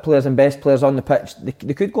other fit players and best players on the pitch.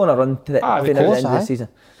 They could go on a run to the end of the season.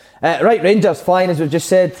 Right, Rangers flying, as we've just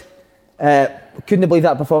said. Couldn't believe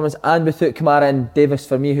that performance, and without Kamara and Davis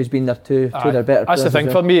for me, who's been there two of their better players. That's the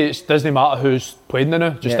thing for me. It doesn't matter who's playing there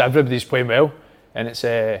now. Just everybody's playing well, and it's.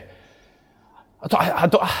 I've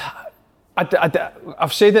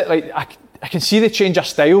said it like I can see the change of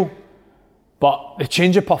style, but the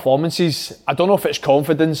change of performances. I don't know if it's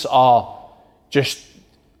confidence or just.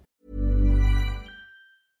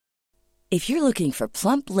 If you're looking for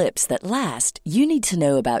plump lips that last, you need to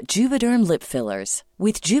know about Juvederm lip fillers.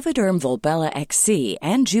 With Juvederm Volbella XC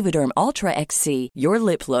and Juvederm Ultra XC, your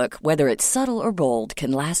lip look, whether it's subtle or bold, can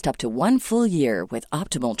last up to 1 full year with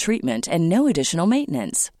optimal treatment and no additional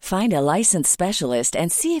maintenance. Find a licensed specialist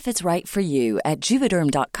and see if it's right for you at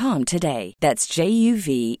Juvederm.com today. That's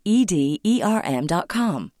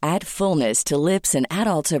JUVEDERM.com. Add fullness to lips in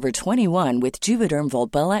adults over 21 with Juvederm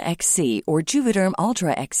Volbella XC or Juvederm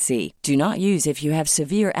Ultra XC. Do not use if you have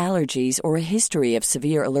severe allergies or a history of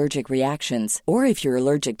severe allergic reactions, or if you're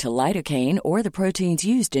allergic to lidocaine or the proteins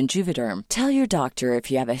used in Juvederm. Tell your doctor if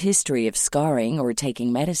you have a history of scarring or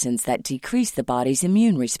taking medicines that decrease the body's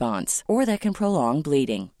immune response or that can prolong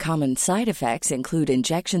bleeding. Common side effects include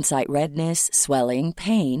injection site redness, swelling,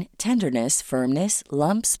 pain, tenderness, firmness,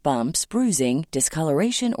 lumps, bumps, bruising,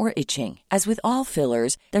 discoloration, or itching. As with all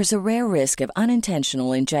fillers, there's a rare risk of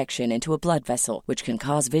unintentional injection into a blood vessel, which can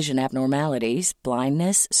cause vision abnormalities,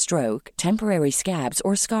 blindness, stroke, temporary scabs,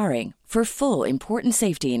 or scarring. For full, important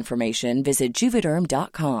safety information, visit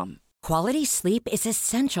Juvederm.com. Quality sleep is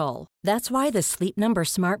essential. That's why the Sleep Number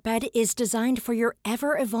Smart Bed is designed for your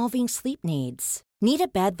ever-evolving sleep needs. Need a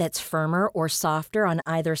bed that's firmer or softer on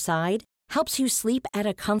either side? Helps you sleep at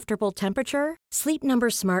a comfortable temperature? Sleep Number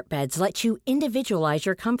Smart Beds let you individualize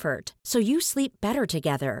your comfort, so you sleep better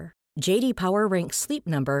together. J.D. Power ranks Sleep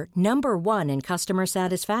Number number 1 in customer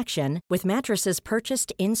satisfaction with mattresses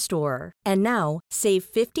purchased in-store. And now, save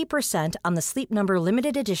 50% on the Sleep Number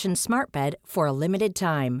Limited Edition Smart Bed for a limited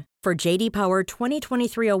time. For J.D. Power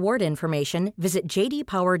 2023 award information, visit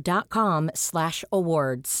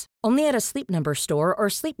jdpower.com/awards. Only at a Sleep Number store or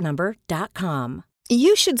sleepnumber.com.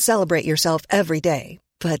 You should celebrate yourself every day,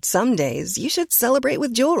 but some days you should celebrate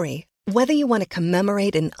with jewelry. Whether you want to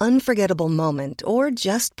commemorate an unforgettable moment or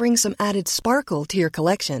just bring some added sparkle to your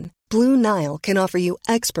collection, Blue Nile can offer you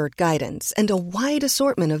expert guidance and a wide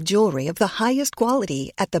assortment of jewelry of the highest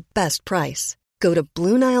quality at the best price. Go to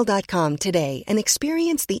BlueNile.com today and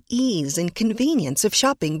experience the ease and convenience of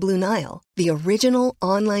shopping Blue Nile, the original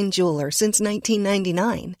online jeweler since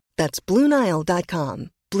 1999. That's BlueNile.com.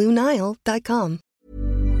 BlueNile.com.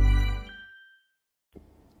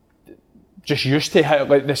 Just used to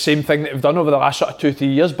like the same thing that we've done over the last sort of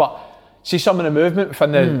 2-3 years, but see some of the movement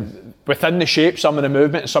within the shape, some of the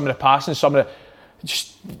movement, some of the passing, some of the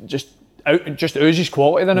just oozes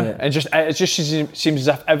quality then, and it just seems as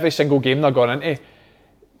if every single game they're going into,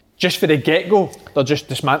 just for the get-go, they're just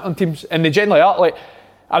dismantling teams, and they generally are. Like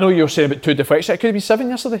I know you were saying about 2 deflections, it could have been 7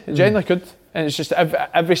 yesterday. It generally could, and it's just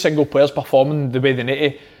every single player's performing the way they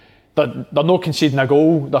need to. They're not conceding a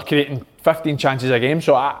goal. They're creating 15 chances a game.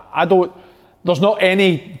 So I don't. There's not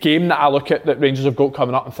any game that I look at that Rangers have got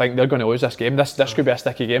coming up and think they're going to lose this game. This could be a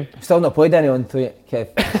sticky game. Still not played anyone to it, Kev.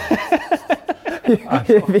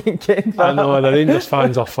 I know the Rangers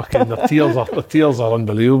fans are fucking. The tears are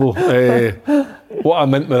unbelievable. What I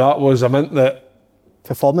meant with that was I meant that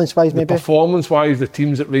performance-wise, maybe. Performance-wise, the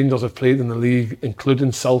teams that Rangers have played in the league,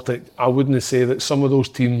 including Celtic, I wouldn't say that some of those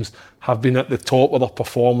teams have been at the top of their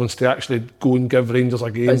performance to actually go and give Rangers a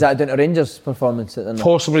game. But is that down to Rangers' performance?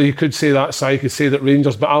 Possibly, you could say that. So you could say that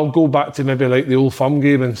Rangers, but I'll go back to maybe like the Old Firm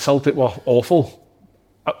game and Celtic were awful.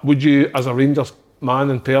 Would you, as a Rangers man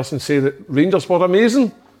and person, say that Rangers were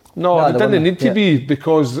amazing? No, they didn't need to be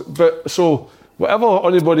so. Whatever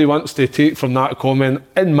anybody wants to take from that comment,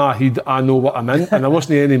 in my head, I know what I meant, and I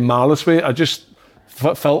wasn't in any malice way. I just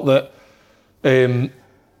felt that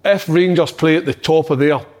if Rangers play at the top of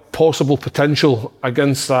their possible potential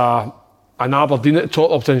against an Aberdeen at the top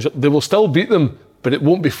of potential, they will still beat them, but it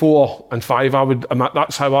won't be 4 and 5.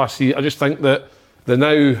 That's how I see it. I just think that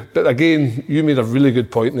but again, you made a really good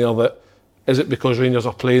point there that Is it because Rangers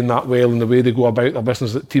are playing that well and the way they go about their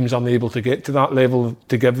business that teams aren't able to get to that level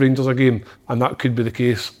to give Rangers a game? And that could be the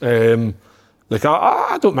case.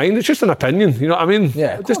 I don't mind. It's just an opinion. You know what I mean?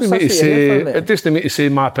 Yeah. It doesn't mean to say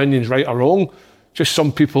my opinion's right or wrong. Just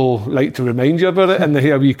some people like to remind you about it and they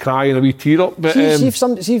hear a wee cry and a wee tear up. But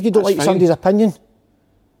see if you don't like somebody's opinion,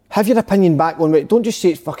 have your opinion back one way. Don't just say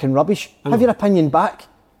it's fucking rubbish. Have your opinion back.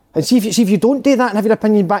 And see if you don't do that and have your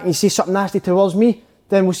opinion back and you say something nasty towards me,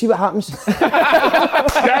 then we'll see what happens.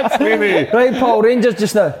 That's me. Right, Paul, Rangers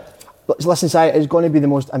just now. Listen, Si, it's going to be the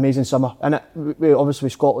most amazing summer. And obviously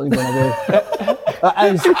Scotland going away.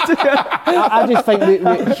 I just think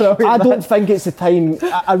I don't think it's the time.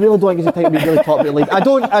 I really don't think it's the time to be really talk about the league. I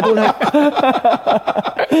don't think.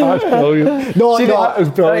 That's brilliant. No, that was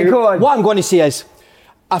brilliant. Right, what I'm going to say is,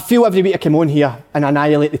 I feel every week I come on here and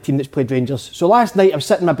annihilate the team that's played Rangers. So last night I was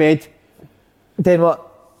sitting in my bed. Then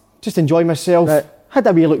what? Just enjoying myself. Right. Had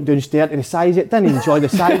a wee look downstairs to the size of it. Didn't enjoy the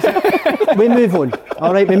size. We move on.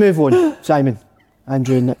 All right, we move on. Simon,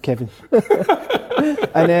 Andrew, and Nick, Kevin. And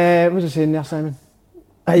what was I saying there, Simon?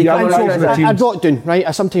 I wrote down, right?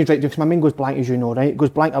 I sometimes write down, because my mind goes blank, as you know, right? It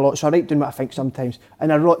goes blank a lot, so I write down what I think sometimes.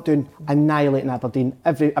 And I wrote down annihilating Aberdeen,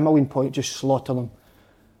 a million point, just slaughter them.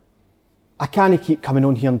 I can't keep coming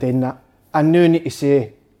on here and doing that. I now need to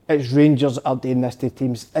say it's Rangers that are doing this to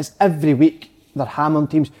teams. It's every week they're hammering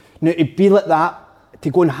teams. Now to be like that, to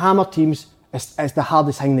go and hammer teams is the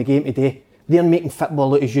hardest thing in the game today. They're making football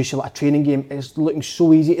look as usual, like a training game. It's looking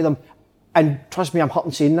so easy to them. And trust me, I'm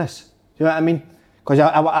hurting saying this. Do you know what I mean? Because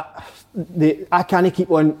I can't keep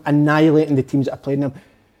on annihilating the teams that are playing them.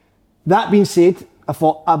 That being said, I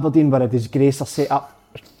thought Aberdeen were a disgrace to set up.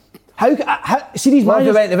 How see these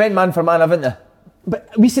managers? They went man for man, haven't they? But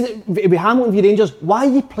we said it with Hamilton v Rangers. Why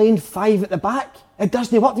are you playing 5 at the back? It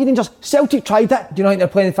doesn't work for Rangers. Celtic tried it. Do you not think they're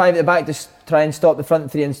playing 5 at the back to try and stop the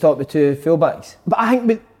front 3 and stop the 2 fullbacks? But I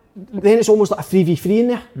think then it's almost like a 3v3 in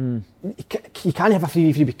there. You can't have a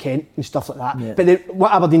 3v3 with Kent and stuff like that. Yeah. But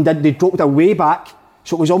what Aberdeen did, they dropped away back,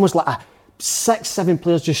 so it was almost like a 6-7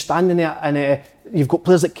 players just standing there, and you've got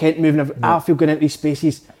players like Kent moving, Arfield going into these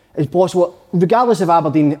spaces. It's possible, regardless if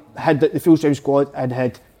Aberdeen had the full strength squad and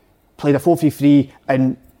had played a 4-3-3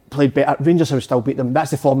 and played better, Rangers would still beat them.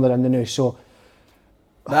 That's the form they're in the now. So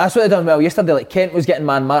that's what they done well yesterday. Like Kent was getting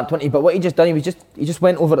man marked, wasn't he? But what he just done, he just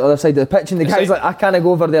went over to the other side of the pitch, and the guy's like, I can't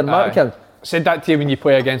go over there and mark him. Said that to you when you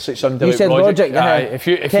play against like somebody you like said Rogic. Rogic,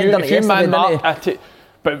 If you man mark,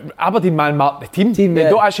 but Aberdeen man mark the team. They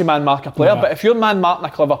don't actually man mark a player. But if you're man marking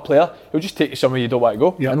a clever player, he'll just take you somewhere you don't want to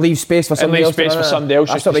go and leave space for somebody else.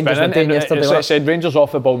 Just to spin in. It's like said, Rangers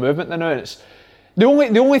off the ball movement now. It's the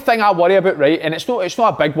only thing I worry about, right? And it's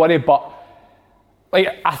not a big worry, but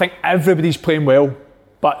like I think everybody's playing well,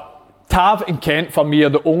 but Tav and Kent for me are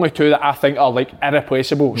the only 2 that I think are like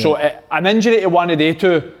irreplaceable. Yeah. So an injury to one of they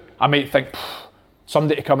 2, I might think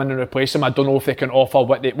somebody to come in and replace them. I don't know if they can offer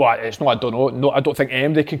what they. Well, it's not. I don't know. No, I don't think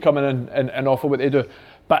anybody can come in and offer what they do.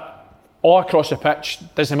 But all across the pitch,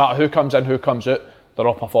 doesn't matter who comes in, who comes out, they're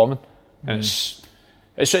all performing, and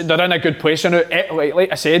they're in a good place. And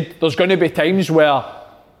like I said, there's going to be times where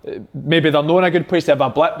maybe they're not in a good place. They have a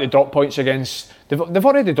blip. They drop points against. They've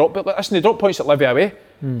already dropped. But listen, they drop points at Livy away.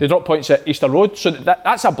 They drop points at Easter Road. So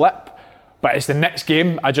that's a blip. But it's the next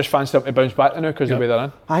game. I just fancy them to bounce back now because of the way they're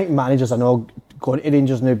in. I think managers are now going to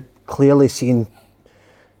Rangers now, clearly seeing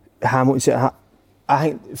Hamilton. I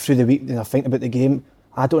think through the week they're thinking about the game.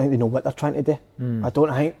 I don't think they know what they're trying to do. I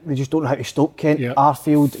think they just don't know how to stop Kent,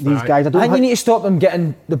 Arfield, these guys. I think you need to stop them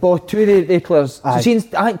getting the ball to the players. So I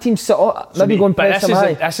think teams sit up, maybe go and press them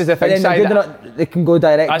high. This is the thing. They can go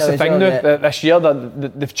direct. That's the thing now. This year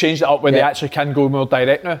they've changed it up where they actually can go more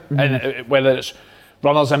direct now, and whether it's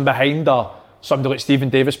runners in behind or somebody like Stephen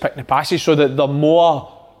Davis picking the passes, so that they're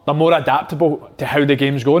more adaptable to how the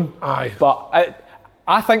game's going. Aye. But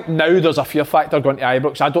I think now there's a fear factor going to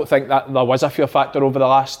Ibrox. I don't think that there was a fear factor over the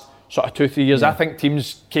last sort of 2-3 years. I think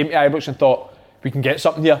teams came to Ibrox and thought, we can get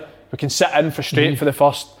something here. We can sit in frustrated for the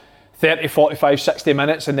first 30, 45, 60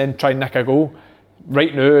 minutes and then try and nick a goal.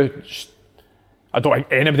 Right now, I don't think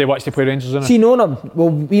anybody wants to play Rangers in it. See, knowing him, will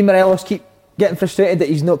we Morelos keep getting frustrated that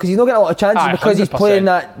he's not, because he's not getting a lot of chances because 100%. He's playing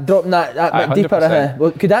that, dropping that bit deeper.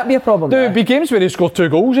 Well, could that be a problem? There'd be games where he'd score 2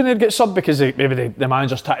 goals and he'd get subbed because maybe the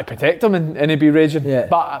manager's trying to protect him and he'd be raging. Yeah.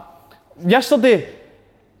 But yesterday,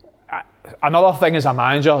 another thing as a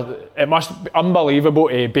manager, it must be unbelievable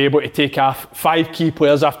to be able to take off 5 key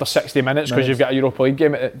players after 60 minutes because you've got a Europa League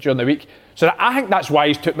game during the week. So I think that's why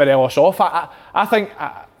he's took Morelos off. I think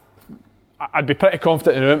I'd be pretty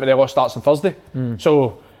confident in Morelos starts on Thursday.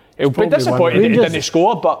 So he'll be disappointed that he didn't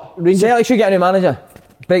score, but Celtic should get a new manager.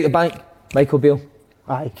 Break the bank, Michael Beale.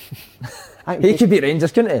 Aye. He could beat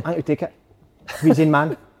Rangers, couldn't he? I think he'd take it. Be his own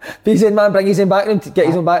man. Be his own man, bring his own back room to get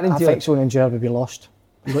his own back room I to think so, and Gerrard would be lost.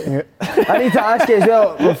 Looking out. I need to ask you as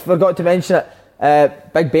well, we forgot to mention it.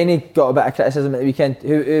 Big Benny got a bit of criticism at the weekend.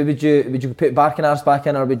 Who would you put Barkenars back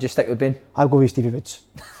in, or would you stick with Ben? I'll go with Stevie Woods.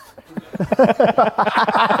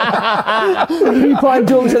 Pre-planned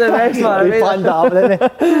jokes are the best, man. We planned that up, didn't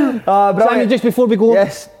we? Brilliant. Just before we go,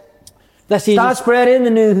 Yes. this season, Start spreading the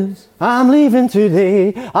news. I'm leaving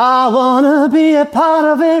today. I wanna be a part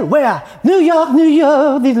of it. Where? New York,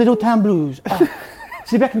 these little town blues.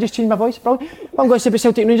 See if I can just change my voice, bro. What I'm going to say about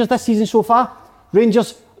Celtic and Rangers this season so far.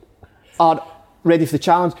 Rangers are ready for the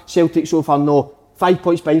challenge. Celtic so far, no. 5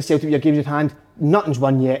 points behind Celtic with your games in hand. Nothing's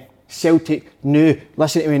won yet. Celtic, no.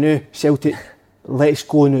 Listen to me now. Celtic, let's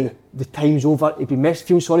go now. The time's over. You'd be messed.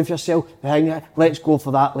 Feel sorry for yourself. Let's go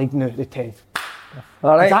for that league now, the 10th.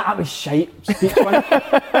 All right. That was shite. Speech one.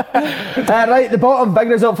 Right, the bottom, big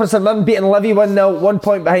result for St Mirren, beating Livy 1-0, 1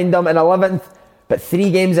 point behind them in 11th, but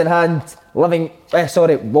 3 games in hand. Will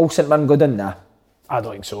St Mirren go down? Nah. I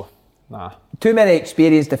don't think so. Nah. Too many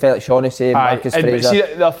experienced, I felt like Shaughnessy, Marcus Fraser. See,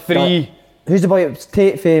 there are 3. Who's the boy? It's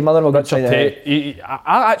Tate for Motherwell. Richard Tate.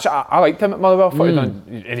 I liked him at Motherwell.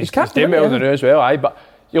 He's doing well in the row as well. Aye, but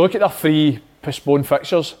you look at their 3 postponed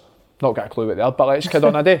fixtures. Not got a clue what they are, but let's kid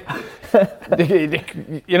on a day.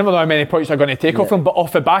 You never know how many points they're going to take off them. But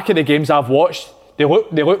off the back of the games I've watched, they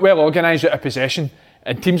look well organised out of possession,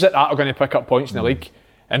 and teams like that are going to pick up points in the league.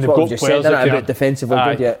 And they've got players that can defensively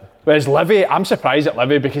good yet. Whereas Livy, I'm surprised at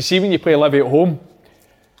Livy, because see, when you play Livy at home,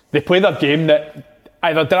 they play their game that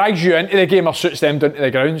either drags you into the game or suits them down to the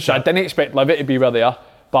ground. So I didn't expect Livy to be where they are.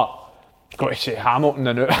 But got to say Hamilton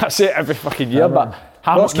and I say it every fucking year, but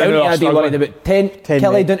Ross County, I'd be worried about 10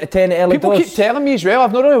 Kelly down to 10 early People keep telling me as well,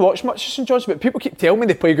 I've not really watched much of St John's, but people keep telling me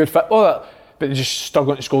they play good football, but they're just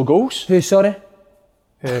struggling to score goals. Who, sorry?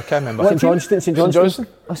 Can't remember. St Johnstone.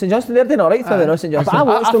 Oh, St Johnstone, they're doing alright for them, St Johnstone.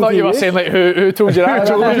 I thought you were saying like who told you that?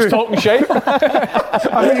 Who's talking shite?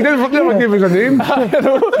 I think he never gave us a name.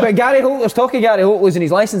 But Gary Holt, there's talk of Gary Holt losing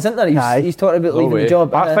his licence, isn't there? He's talking about leaving the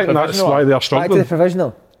job. I think that's why they're struggling. Back to the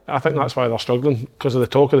provisional. I think that's why they're struggling, because of the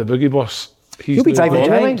talk of the boogie boss. He'll be driving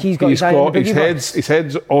the He's got his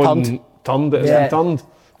head's on turned. It's been turned.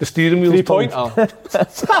 The steering wheel's 3-pointer.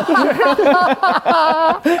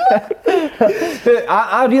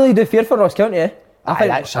 I really do fear for Ross County.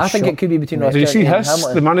 I think it could be between Ross County and Hamilton. Did you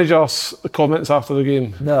see the manager's comments after the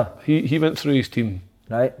game? No. He went through his team.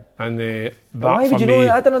 Right. And that why would you me, know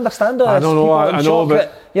that? I don't understand all this. I don't know. I know,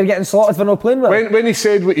 but you're getting slotted for no playing well. When he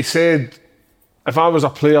said what he said, if I was a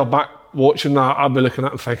player back watching that, I'd be looking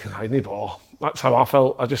at him thinking, I need ball. That's how I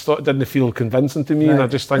felt. I just thought it didn't feel convincing to me, and I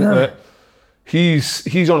just think that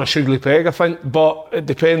he's on a sugary peg, I think. But it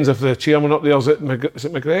depends if the chairman up there is it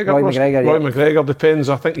McGregor? Roy McGregor depends.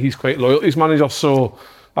 I think he's quite loyal to his manager, so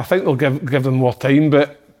I think they'll give them more time.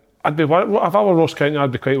 But I'd be worried. If I were Ross County,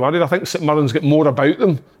 I'd be quite worried. I think St Mirren's got more about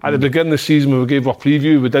them. At the beginning of the season, when we gave our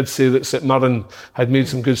preview, we did say that St Mirren had made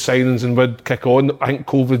some good signings and would kick on. I think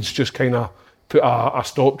COVID's just kind of put a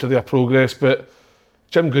stop to their progress, but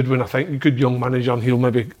Jim Goodwin, I think, a good young manager, and he'll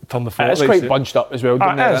maybe turn the fork. It's quite bunched up as well,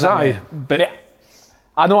 doesn't it? But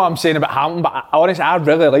I know what I'm saying about Hamilton, but honestly, I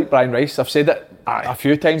really like Brian Rice. I've said it a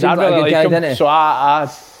few times. I really like him, so I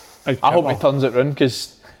hope he turns it round,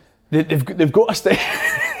 because they've got to stay.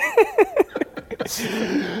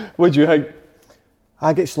 What do you think?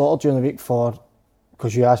 I get slaughtered during the week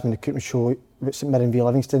because you asked me in the cooking show about St Mirren v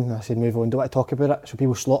Livingston, and I said move on, don't want to talk about it. So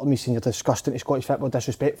people slaughter me saying you're disgusting to Scottish football,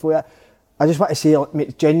 disrespectful to it. I just want to say,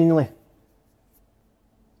 mate, genuinely,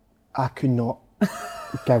 I could not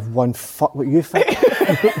give one fuck what you think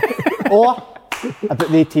or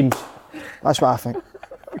about the teams. That's what I think.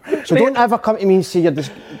 So don't ever come to me and say you're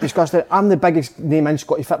disgusted. I'm the biggest name in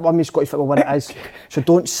Scottish football. I mean Scottish football what it is. So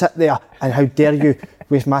don't sit there and how dare you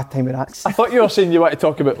waste my time with that. I thought you were saying you want to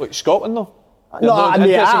talk about like Scotland though. No,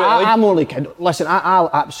 I'm only kidding. Listen, I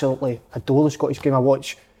absolutely adore the Scottish game. I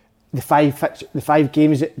watch the 5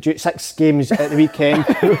 games, 6 games at the weekend.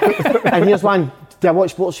 And here's one. Do I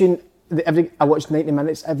watch sports scene? I watch 90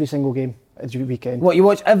 minutes every single game at the weekend. What, you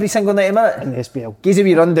watch every single 90 minutes? In the SPL. Gives a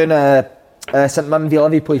wee run down St Mirren v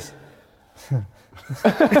Livy, please.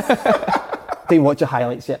 Didn't watch the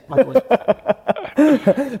highlights yet. But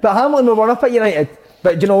Hamilton were 1-up at United.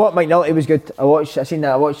 But do you know what? Mike Nulty was good. I watched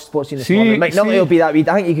sports scene this morning. Mike Nulty will be that wee.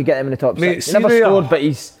 I think he could get him in the top 6. He never scored, but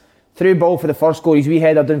he's through ball for the first goal, he's wee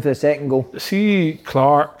header down for the second goal. See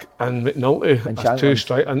Clark and McNulty as two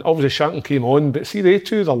strike, and obviously Shanton came on, but see they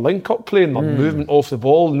two, their link-up play and their movement off the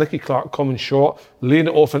ball, Nicky Clark coming short, laying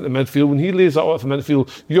it off into midfield. When he lays that off the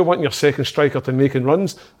midfield, you're wanting your second striker to making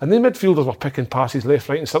runs, and the midfielders were picking passes left,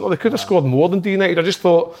 right and centre. They could have scored more than D United. I just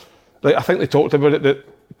thought, like, I think they talked about it, that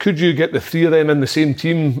could you get the three of them in the same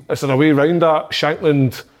team? Is there a way around that?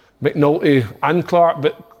 Shankland, McNulty and Clark,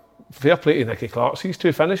 but fair play to Nicky Clark. See his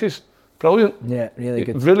two finishes. Brilliant. Yeah, really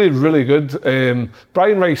good. Really, really good.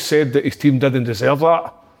 Brian Rice said that his team didn't deserve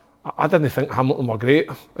that. I didn't think Hamilton were great.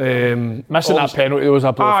 Missing that penalty was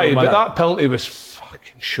a blow. Aye, but that penalty was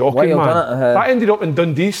fucking shocking, man. That ended up in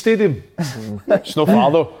Dundee Stadium. It's no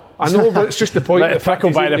far though. I know, but it's just the point. Let it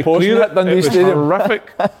trickle by the post. It was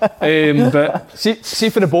horrific. But see,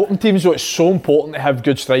 for the Bolton teams, though, it's so important to have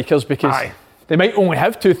good strikers because they might only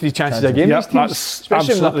have 2-3 chances a game. Yep, these teams,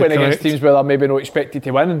 especially when they're playing against teams where they're maybe not expected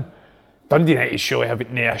to win. And Dundee United surely have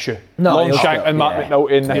no issue. Longshank and Mark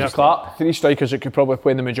McNulty and Nicky Clark, 3 strikers that could probably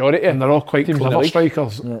play in the majority. And they're all quite clever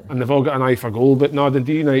strikers, and they've all got an eye for goal. But no,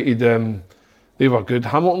 Dundee United, they were good.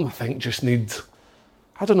 Hamilton, I think, just need.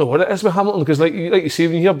 I don't know what it is with Hamilton, because like you say,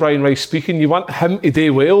 when you hear Brian Rice speaking, you want him to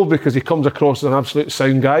do well because he comes across as an absolute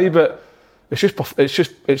sound guy, but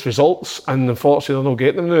it's results, and unfortunately they're not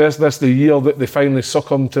getting them now. Is this the year that they finally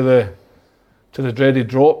succumb to the dreaded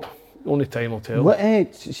drop? Only time will tell.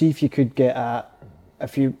 See if you could get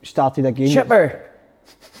if you started a game. Chipper.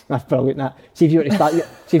 That's brilliant. That. See if you were to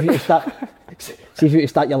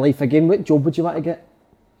start your life again. What job would you want to get?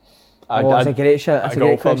 That's a great shot. That's a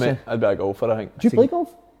great question. I'd be a golfer, I think. Do you play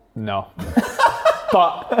golf? No.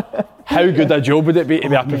 But how good a job would it be to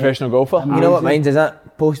be a professional golfer? You know what mine is,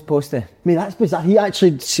 that postie. Mate, that's bizarre. He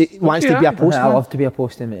actually wants to be a postman. I love to be a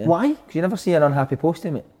postie, mate. Why? Because you never see an unhappy postie,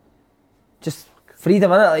 mate. Just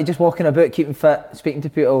freedom, innit? Like just walking about, keeping fit, speaking to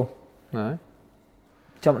people. Aye.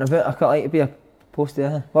 Jumping about. I quite like to be a postie.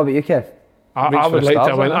 What about you, Kev?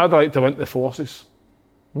 I'd like to win the forces.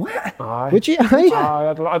 What? Aye. Would you?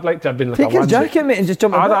 I'd like to have been like take his jacket, mate, and just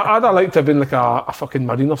jump about. I'd like to have been like a fucking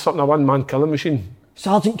marine or something, a one-man killing machine.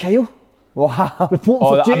 Sergeant Kyle. Wow. Reporting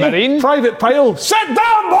for duty. A marine? Private Pyle. Sit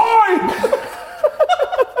down, boy!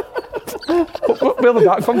 Where did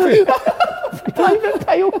that come from? Private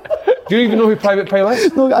Pyle. Do you even know who Private Pyle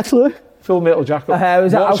is? No, got a clue. Full Metal Jacket.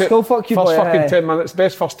 Was that I'll Skull Fuck You, first boy? Fucking 10 minutes.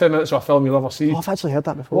 Best first 10 minutes of a film you'll ever see. Oh, I've actually heard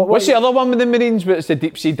that before. What's the other one with the Marines, but it's the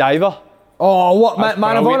deep sea diver? Oh, what?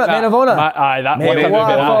 Man of Honour? Man of Honour? Aye, that Mate,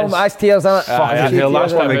 one. That's tears, isn't it? Fucking hell,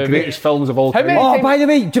 that's one of the greatest films of all time. Oh, by the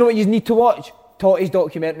way, do you know what you need to watch? Totty's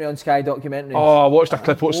documentary on Sky Documentary. Oh, I watched a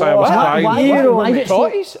clip outside. I was crying.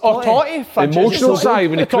 Totty's? Or Totty? Emotional side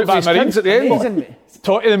when he put his kids at the end.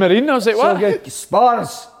 Totty the Marine, I was like, what? So good.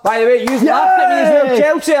 Spurs. By the way, you laughed at me as well.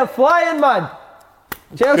 Chelsea are flying, man.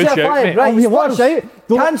 Chelsea are flying. Right, Spurs.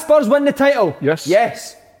 Can Spurs win the title? Yes.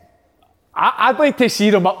 Yes. I'd like to see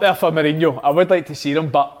them up there for Mourinho. I would like to see them,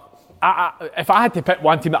 but if I had to pick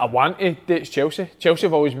one team that I want to do, it's Chelsea. Chelsea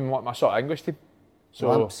have always been my sort of English team. So,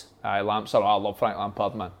 Lamps. Lamps. I love Frank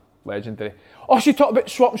Lampard, man. Legendary. Oh, she talked about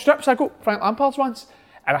swapping strips. I got Frank Lampard's once.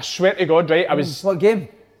 And I swear to God, right, I was... What game?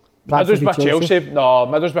 Middlesbrough Chelsea. No,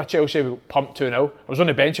 Middlesbrough Chelsea, we pumped 2-0. I was on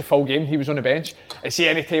the bench a full game, he was on the bench. And see,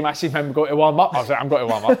 any time I see him go to warm up, I was like, I'm going to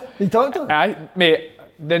warm up. You talked to him? Aye, mate,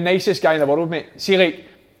 the nicest guy in the world, mate. See, like,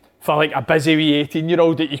 for like a busy wee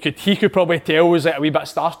 18-year-old that he could probably tell was like a wee bit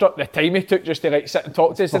starstruck, the time he took just to like sit and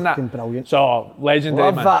talk to us and that. Brilliant. So, legendary,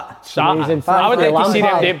 Love man. that. Amazing. I would like to see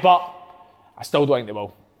them Lampard. do, but I still don't think they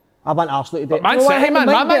will. I want Arsenal to do it. Man City, man.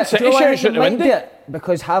 Man City shouts at the window.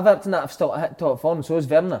 Because Havertz and that have still hit top form, so is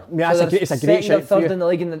Werner. Yeah, so it's a great shout for third you. in the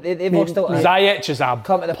league, and they've all still Ziyech is a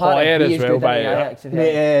come to the party. player as well,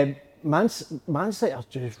 by Man City are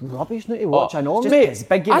just rubbish now to watch. I know, mate. It's a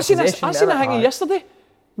big game. I seen a thing yesterday.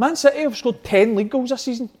 Man City have scored 10 league goals this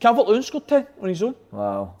season. Calvert-Lewin scored 10 on his own.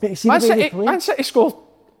 Wow. But Man City scored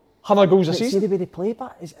 100 goals a See season. the way they play,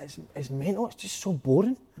 but it's mental. It's just so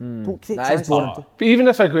boring. Don't take That is chances. boring. But even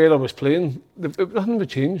if Aguero was playing, nothing would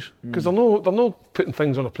change because they're not putting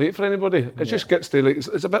things on a plate for anybody. It just gets to like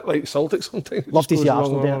it's a bit like Celtic sometimes. Love to see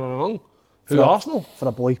Arsenal there. Who Arsenal? For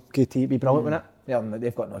a boy, KT would be brilliant, wouldn't it? Yeah,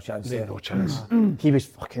 they've got no chance. They have no chance. He was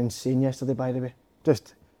fucking insane yesterday, by the way.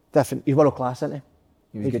 Just different. He's world class, isn't he?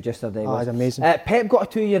 He was good yesterday. Oh, he's amazing. Pep got a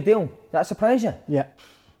 2-year deal. Did that surprise you? Yeah.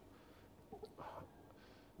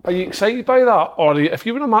 Are you excited by that, or if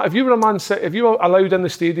you were a Man City, if you were allowed in the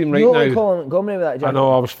stadium right you now? Colin Montgomery with that, Jack? I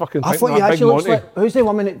know. I was fucking. I thinking thought he that actually Big looks Monty. like. Who's the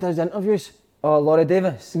woman that does interviews? Oh, Laurie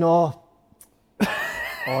Davis. No.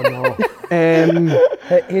 Oh no.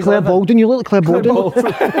 He's Claire Baldwin. You look like Claire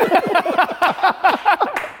Baldwin.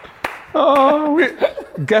 Oh wait.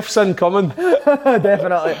 Gifts incoming.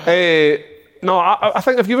 Definitely. No, I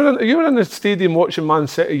think if you were in the stadium watching Man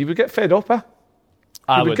City, you would get fed up, eh?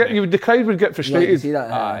 The crowd would get frustrated. You see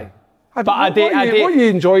that? Aye. What are you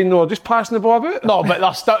enjoying though? Just passing the ball about? No, but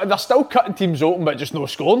they're still cutting teams open, but just no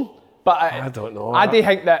scoring. But I don't know. I do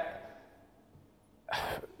think that.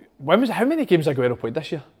 How many games Aguero played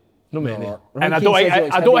this year? No many. And I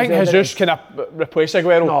don't think Jesus can replace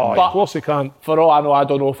Aguero. No, but of course he can't. For all I know, I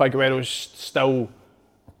don't know if Aguero's still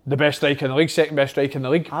the best striker in the league, second best striker in the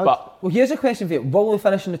league. Well, here's a question for you: will we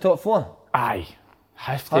finish in the top 4? Aye,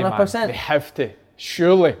 have to, 100%. man. They have to.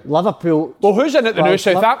 Surely. Liverpool. Well, who's in it now?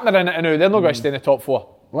 Southampton are in it now. They're not going to stay in the top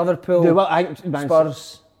 4. Liverpool,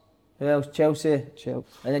 Spurs, who else? Chelsea. And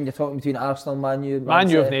then you're talking between Arsenal, Man U. Man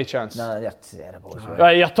U have no chance. Nah, they're terrible as well.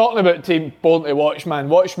 Right, you're talking about team boring to watch, man.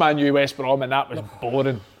 Watch Man U, West Brom, and that was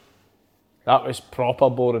boring. That was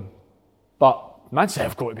proper boring. But Man City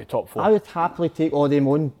have got to be top 4. I would happily take Odem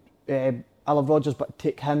on. I love Rodgers, but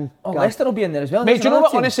take him. Leicester will be in there as well. Mate, do you know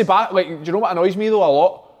what? Honestly, do you know what annoys me though a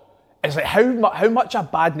lot? It's like how much a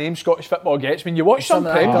bad name Scottish football gets when you watch some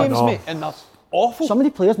Prem games, mate, and they're awful. Some of the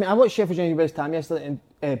players, mate. I watched Sheffield United West Ham yesterday,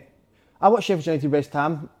 and I watched Sheffield United West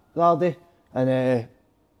Ham the other day, and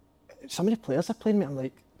some of the players are playing, mate. I'm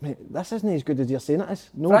like, mate, this isn't as good as you're saying it is.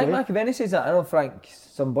 No Frank way. McAvenny says that. I know Frank's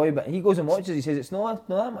some boy, but he goes and watches. He says it's not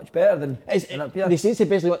that much better than up here. They say it's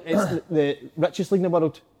basically it's the richest league in the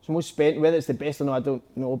world. It's the most spent. Whether it's the best or not, I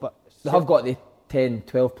don't know. But they have got the 10,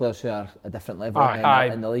 12 players who are a different level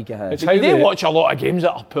in the league. They watch a lot of games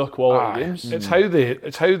that are poor quality games. It's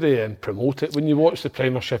how they promote it. When you watch the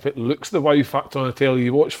Premiership, it looks the wow factor on the telly.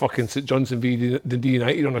 You watch fucking St Johnstone v Dundee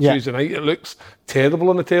United on a Tuesday night, it looks terrible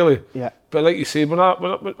on the telly. Yeah. But like you say,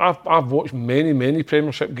 I've watched many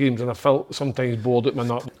Premiership games and I felt sometimes bored at my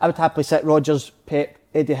nut. I would happily sit Rodgers, Pep,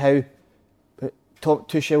 Eddie Howe,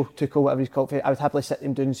 Tuchel, whatever he's called. I would happily sit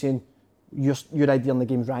them down and saying, your idea on the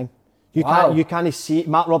game's wrong. You can't see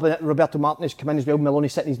Roberto Martinez come in as well. Maloney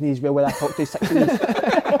sitting his knees as well with that talk to his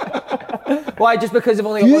 16s. Why? Just because they've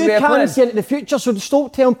only got one way of playing? You can't see into the future, so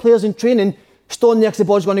stop telling players in training, stone there because the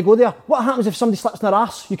ball's going to go there. What happens if somebody slips in their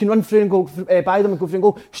arse? You can run through and go by them and go through and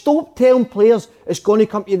go. Stop telling players it's going to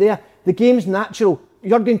come to you there. The game's natural.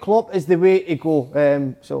 Jurgen Klopp is the way to go.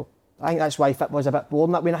 So I think that's why football's a bit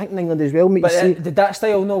boring that way. And I think in England as well. But did that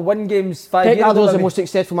style win games 5 years ago? Pep Guardiola's the most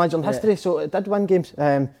successful manager in history, so it did win games.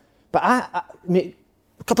 But mate,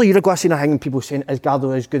 a couple of years ago I seen a thing people saying, is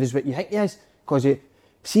Guardiola as good as what you think he is? Because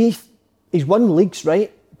he's won leagues, right?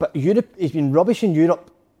 But Europe, he's been rubbish in Europe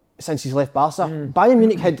since he's left Barca. Bayern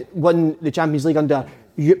Munich had won the Champions League under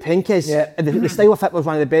Jupp Heynckes. And the style of football was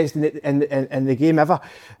one of the best in the game ever.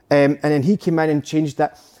 And then he came in and changed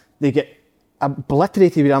that. They get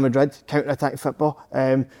obliterated with Real Madrid, counter-attack football.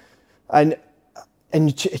 And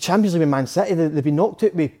in Champions League with Man City, they've been knocked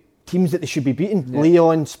out with teams that they should be beating,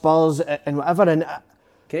 Lyon, Spurs, and whatever. And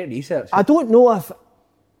great research. I don't know if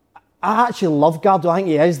I actually love Guardiola. I think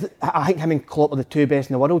he is. I think him and Klopp are the two best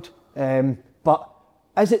in the world. But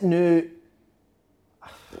is it new?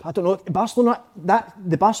 I don't know. Barcelona,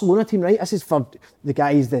 the Barcelona team, right? This is for the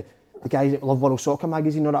guys that love World Soccer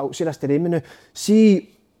Magazine. Or I'll say this to them now.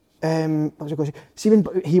 See, what was I going to say? See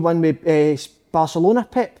when he won with Barcelona,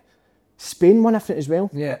 Pep. Spain won everything as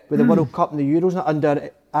well. Yeah. With the World Cup and the Euros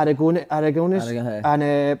under Aragones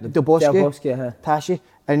and Del Bosque, Tashi,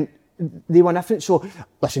 and they won everything. So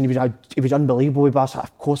listen, he was unbelievable with Barca.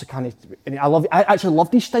 Of course I can't. And I actually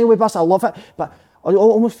love this style with Barca. I love it, but I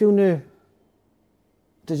almost feel now.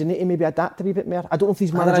 Does he need to maybe adapt a wee bit more? I don't know if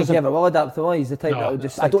these managers. But will adapt to he's the type that will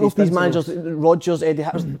just. I don't know if these managers, Rodgers, Eddie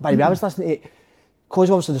Howe. By the way, I was listening to,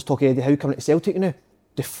 because obviously there's talk of Eddie Howe coming to Celtic now.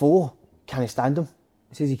 Defoe can't stand him.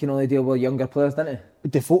 He says he can only deal with younger players, doesn't he?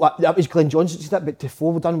 Defoe, that was Glenn Johnson said that, but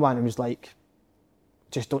Defoe done one and was like,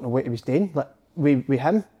 just don't know what he was doing. Like with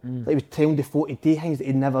him, like he was telling Defoe to do things that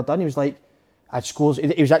he'd never done. He was like, I'd scores.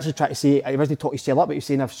 He was actually trying to say, he wasn't talking himself up, but he was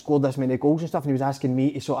saying I've scored this many goals and stuff, and he was asking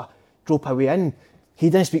me to sort of drop away in. He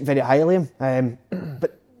didn't speak very highly of him,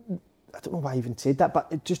 but I don't know why he even said that, but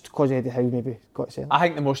it just because Eddie Howe maybe got to say that. I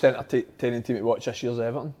think the most entertaining team to watch this year's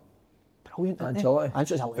Everton. Brilliant,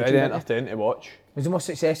 Ancelotti. Very entertaining to watch. He's the most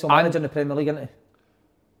successful manager in the Premier League, isn't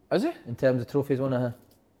he? Is he? In terms of trophies won,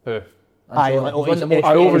 Who?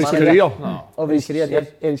 Over his career. No. Over his career, yeah.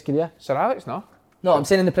 In his career. Sir Alex, no? No, I'm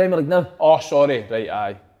saying in the Premier League now. Oh, sorry. Right,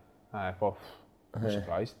 aye, well, I'm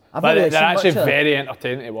surprised. But they're actually very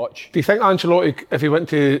entertaining to watch. Do you think Ancelotti, if he went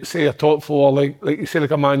to, say, a top four, like you say,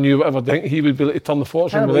 like a Man U, whatever, do you think he would be able to turn the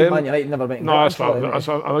fortune with them? Man United never beat him. No, that's fine. That's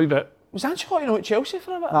a wee bit. Was Ancelotti not at Chelsea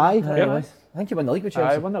for a bit? Aye. I think he won the league with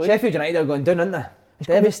Chelsea. Aye, won the league. Sheffield United are going down, aren't they?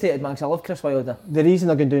 Devastated, man, because I love Chris Wilder. The reason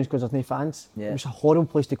they're going down is because there's no fans. Yeah. It was a horrible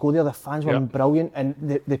place to go there. The fans were brilliant, and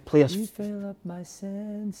the players. You fill up my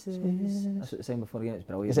senses. That's what they sang before the game. It's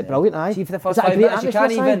brilliant. Is it brilliant? Aye. See, for the first Is that a 5 great minutes, you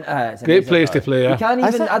can't atmosphere, even. It's Great amazing. place to play. You can't Is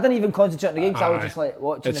even. it? I didn't even concentrate on the game because I was Aye. just like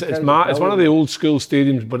watching. It's one of the old school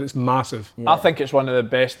stadiums, but it's massive. I think it's one of the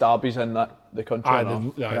best derbies in the country. Aye,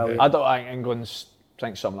 now. I don't think England's. I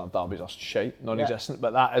think some of the derbies are shite, non-existent,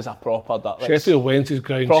 but that is a proper derby. Sheffield Wednesday's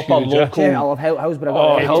ground Proper huge. local. Yeah, I love Hillsborough.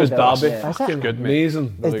 Oh, Hillsborough Derby. Yeah. Fucking good, mate.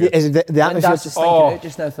 Amazing. Is the atmosphere That's just thinking out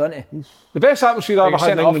just now, Thornty. The best atmosphere I ever had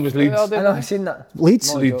in sent England was off Leeds. the I know, I've seen that.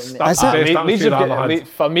 Leeds? Leeds. Is That's it? the best Leeds atmosphere have I ever had.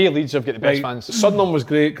 for me, Leeds have got the best Like, fans. Sunderland was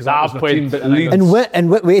great because that I've was my played team, but in Leeds. In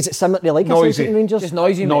what way is it similar to like Noisy. Celtic Rangers? Just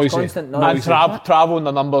noisy, mate. It's Noisy. constant And noise. travelling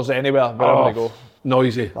the numbers anywhere, wherever they go.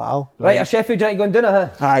 Noisy. Wow. Right, are Sheffield United going down it,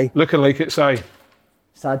 huh? Aye. Looking like it's aye.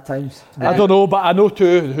 Sad times. I don't know, but I know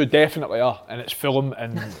two who definitely are, and it's Fulham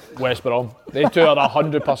and West Brom. They two are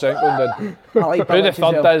 100% going down. I like Who the Bilic as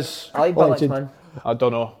third well. is, I like Bilic, man. I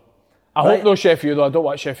don't know. I Right. hope no Sheffield, though. I don't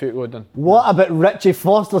want Sheffield to go down. What about Richie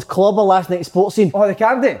Foster's clobber last night at Sports Scene? Oh, the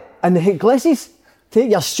Cardi. And the glasses?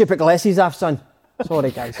 Take your stupid glasses off, son.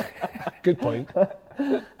 Sorry, guys. Good point.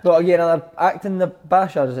 Got again another acting the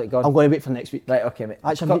bash, or is it gone? I'm going to wait for next week. Right, okay, mate.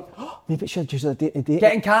 Actually, maybe it should just a date.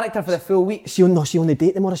 Get in character for the full week. See on the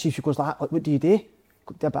date tomorrow, see if she goes like, what do you do?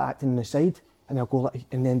 Go do a bit of acting on the side, and I'll go like,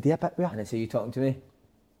 and then do a bit with her. And then say you talking to me.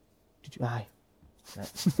 Aye.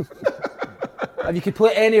 If you could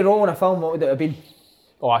play any role in a film, what would it have been?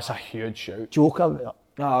 Oh, that's a huge shout. Joker.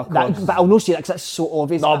 Oh, of course. But I'll not say that because that's so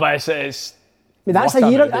obvious. No, but it's I mean, that's what a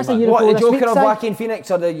year. movie, That's a man. year What, ago the this Joker week, of Si. Joaquin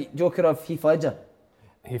Phoenix or the Joker of Heath Ledger?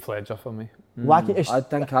 Heath Ledger for me. Wacky. I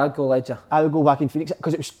think I'd go Ledger. I would go Joaquin Phoenix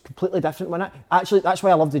because it was completely different, wasn't it? Actually, that's why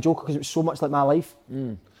I loved the Joker because it was so much like my life.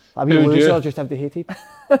 A wee Who would loser, you? just have to hate it.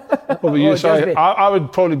 What about you, Si? Gillespie. I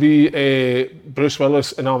would probably be Bruce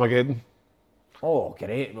Willis in Armageddon. Oh,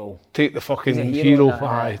 great role. Take the fucking He's a hero hero. in that,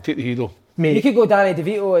 Aye, take the hero. You could go Danny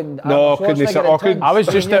DeVito and No, Arnold couldn't Schwarzenegger say- and I couldn't- twins.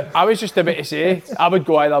 I was just about to say, I would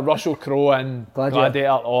go either Russell Crowe in Gladiator.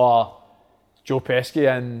 Gladiator or Joe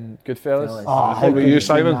Pesci in Goodfellas. Oh, How about you,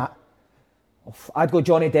 Simon? I'd go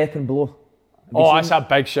Johnny Depp and Blow. Oh, that's a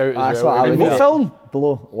big shout as That's well. what I would What do. film?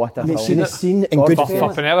 Blow. What a Mate, see the film. scene in For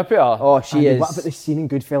Goodfellas. Penelope or? Oh, she is. What about the scene in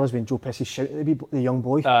Goodfellas when Joe Pesci shouted at the young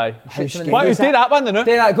boy? Aye. How scary Why is do that one then? Do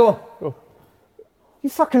that, go. You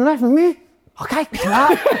fucking laughing at me? Okay,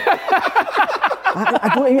 crap.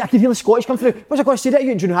 I can hear the Scottish come through. What's I got to say that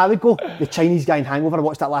again? Do you know how I would go? The Chinese guy in Hangover, I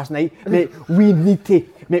watched that last night. Mate, we need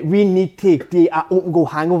to do an open goal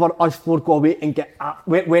hangover, us four go away and get,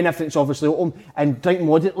 when everything's obviously open, and drink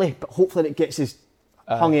moderately, but hopefully it gets us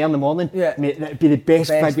hung air in the morning. Yeah. Mate, that'd be the best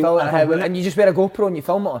Best video film, ever. and you just wear a GoPro and you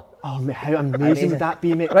film it. Oh, mate, how amazing would that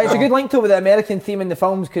be, mate? Right, it's a good link to with the American theme in the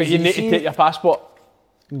films But because you need to take your passport,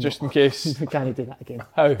 just in case. We can't do that again.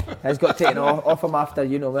 How? It's got taken off him after,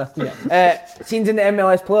 you know where. Scenes in the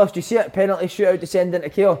MLS playoffs, do you see it? Penalty shootout descend into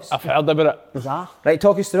chaos. I've heard about it. Bizarre. Right,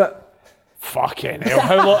 talk us through it. Fucking hell,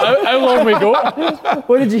 how long we go?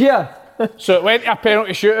 What did you hear? So it went to a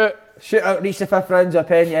penalty shootout, Shootout reached the fifth round of a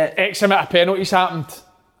pen, yeah. X amount of penalties happened.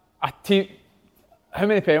 How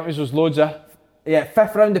many penalties was loads of? Yeah,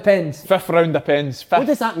 fifth round of pens. Fifth round of pens. What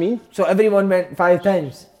does that mean? So everyone went 5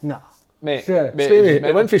 times. No. Mate, Sure. mate, Wait, it was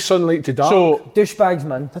it went from sunlight to dark. so Douchebags,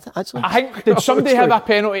 man. Did it actually? I think, did somebody have a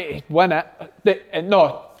penalty to win it?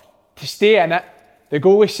 No, to stay in it. The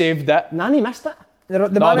goalie saved it. Nanny missed it. The No,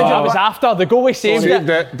 manager it was after. The goalie saved Saved it.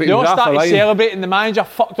 it, but They he all was off the started line. celebrating. The manager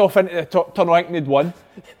fucked off into the tunnel thinking they'd won.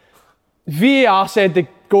 VAR said the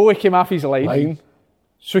goalie came off his line.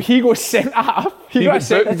 So he got sent off. He got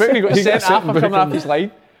sent off for coming off his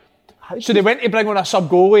line. So they went to bring on a sub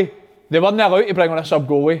goalie. They weren't allowed to bring on a sub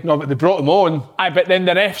goalie. No, but they brought him on. Aye, but then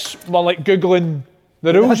the refs were like googling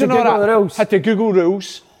the rules to and all Google that. the rules. Had to Google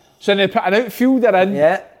rules. So then they put an outfielder in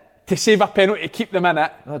Yeah. to save a penalty to keep them in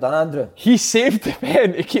it. Well done, Andrew. He saved the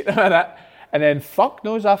pen to keep them in it. And then fuck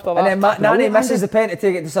knows after that. And then Nanny misses the pen to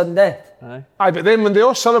take it to sudden death. Aye, but then when they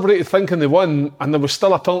all celebrated thinking they won and there was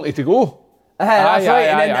still a penalty to go. That's Aye, right, aye,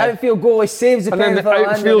 and then aye, the outfield goalie saves the And then pen the for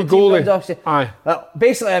Orlando, outfield and the team goalie. runs off. So- Aye. Well,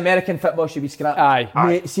 basically, American football should be scrapped. Aye.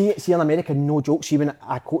 Mate, see in America, no joke. See when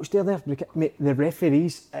I coached there, mate, the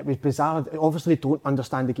referees, it was bizarre. Obviously, they don't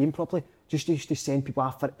understand the game properly. Just used to send people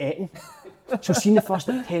off for eating. So, seeing the first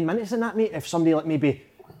 10 minutes in that, mate, if somebody like maybe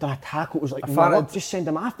done a tackle, it was like, farted. no, just send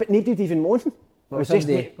them off. But nobody even moan. It was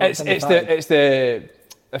somebody- just, It's the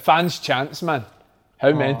fans' chants, man.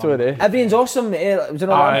 How mental are they? Everyone's awesome, mate. It was an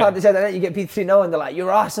Lampard that said that you get beat 3-0 and they're like,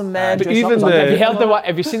 you're awesome, man. But even Have you heard the one?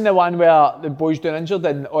 Have you seen the one where the boys doing injured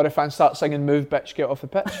and all the fans start singing "Move, bitch, get off the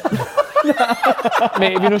pitch"?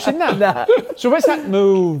 Mate, have you not seen that? Nah. So what's that?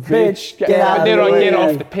 Move, bitch, get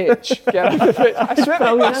off the pitch. Get off the pitch. I swear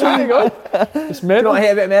to God, it's You mental. know what I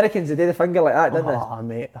hate about Americans? They do the finger like that, don't they? Oh,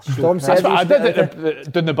 mate. Storm That's what I service.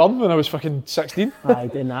 did doing the burn when I was fucking 16. Aye,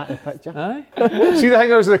 doing that in the picture. Aye. See the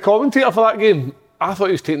thing, I was the commentator for that game. I thought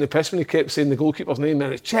he was taking the piss when he kept saying the goalkeeper's name,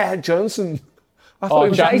 and it's Chad Johnson. I thought he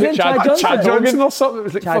was Chad Johnson or something. It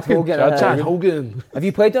was like Chad fucking Hogan, Chad Hogan. Have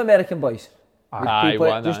you played with American boys? Aye,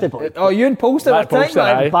 one. Just Aye. about. Oh, you and Polster Matt were tight,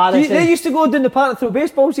 Polster, man. aye. They used to go down the park and throw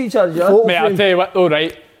baseballs to each other, you know? Mate, I'll tell you what though,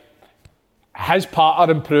 right? His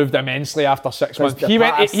partner improved immensely after 6 months. He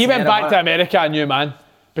went back to America a new man,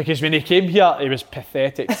 because when he came here he was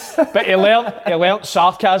pathetic. But he learnt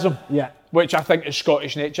sarcasm, Yeah. which I think is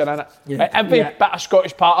Scottish nature, innit? Every bit of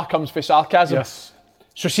Scottish partner comes from sarcasm. Yes.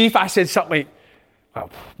 So see if I said something like, well,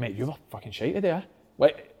 mate, you were fucking shite today, eh?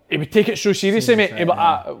 Like, he would take it so seriously, mate. He'd be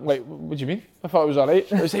like, like, what do you mean? I thought it was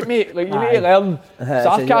alright. It was like, mate, like, you need to learn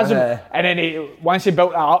sarcasm. And then once he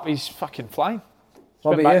built that up, he's fucking flying. He's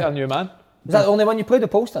What been about back you? to a new man. Was that the only one you played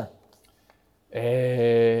with, Polster?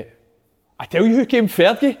 I tell you who came,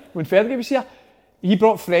 Fergie. When Fergie was here, he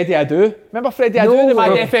brought Freddie Adu. Remember Freddie Adu, the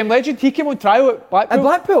Mad FM legend? He came on trial at Blackpool. At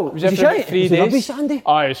Blackpool? He was Was in he for about shite? 3 Was he days. rubbish, Andy?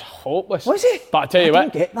 Oh, he was hopeless. Was he? But I tell you I what,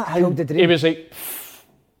 don't get that. How did he was like,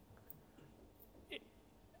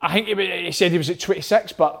 I think he said he was at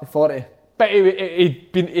 26, but 40.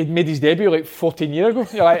 he'd made his debut like 14 years ago.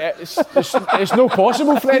 You're like, it's no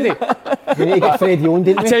possible, Freddie. We need to get Freddie on,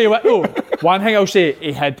 didn't I we? tell you what though, one thing I'll say,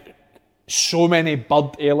 he had so many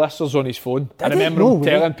bird A-listers on his phone. I remember him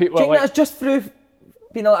telling people Do you think like, that's just through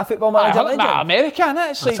being a football manager legend? America, innit?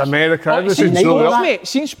 It's like, America, Like, this seen is sports, so- mate.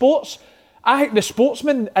 Seen sports. I think the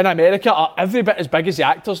sportsmen in America are every bit as big as the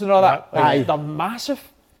actors and all that. Like, Aye. they're massive.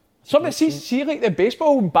 Some of see like the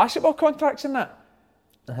baseball and basketball contracts and that.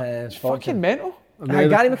 It's fucking mental.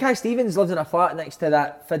 Gary Mackay-Stevens lives in a flat next to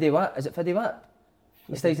that Fiddy Watt. Is it Fiddy Watt?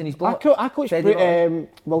 He stays in his block. I coached Freddie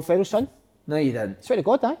Will Ferrell's son. No, you didn't. Swear to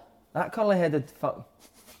God, aye. That curly-headed fuck.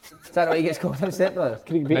 Is that what he gets called on Step Brothers?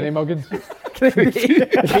 Many muggins. What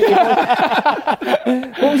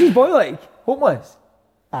was his boy like? Homeless?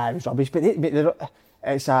 It was rubbish, but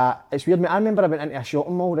it's weird, mate. I remember I went into a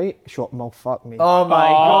shopping mall, right? Shopping mall, fuck me. Oh my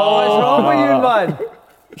God, what's wrong with you, man?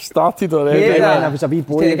 Started already. Yeah, Right, that. when I was a wee Take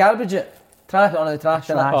the boy. garbage out. Trash on the trash.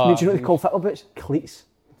 Mate, do you know what they call football boots? Cleats.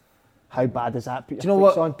 How bad is that? Put Do you know your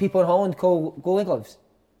cleats what on. people in Holland call goalie gloves?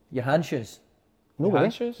 Your hand shoes. No way.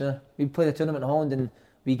 Handshoes? Yeah. We played a tournament in Holland and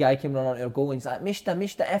wee guy came running onto our goal and he's like,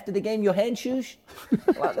 Mister, after the game, your hand shoes.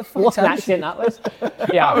 What the fuck's What an hand accent that was.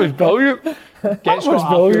 Yeah, That was brilliant.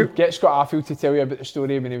 Get Scott Arfield to tell you about the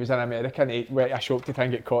story when he was in America and he went to a shop to try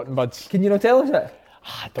and get cotton buds. Can you not tell us it?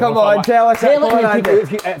 don't Come know if on, tell us it. Tell Come on, it to people Andy.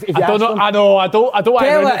 if you I ask don't know. them. I know. I don't want to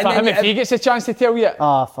Tell ruin it it for and him then if he gets a chance to tell you.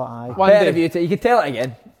 Oh, fuck aye. One Better day. of you to, you can tell it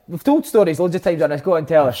again. We've told stories loads of times on this. Go on and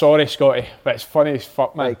tell us. Sorry, Scotty, but it's funny as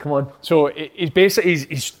fuck, man. Right, come on. So he's basically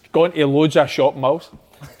he's gone to loads of shopping malls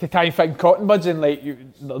to try and find cotton buds and like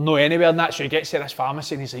they're not anywhere and that. So he gets to this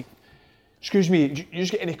pharmacy and he's like, "Excuse me, do you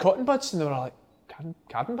just get any cotton buds?" And they were like,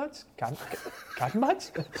 "Cotton buds? Cotton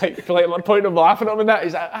buds?" like point of laughing at him and that.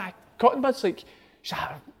 He's like, cotton buds." Like, he's like,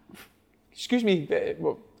 "Excuse me,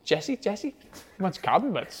 what, Jesse, he wants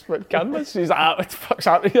cotton buds. What cotton buds?" He's like, "What the fuck's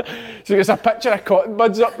happening here?" So he gets a picture of cotton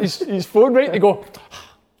buds up his phone, right? They go,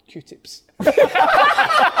 "Q-tips."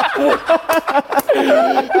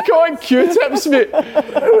 Cotton Q-tips, mate.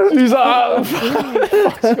 He's like,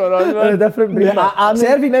 what's going on, man? A different breed. Yeah, I mean-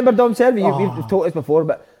 Servi, remember Dom Servi? We've told us before,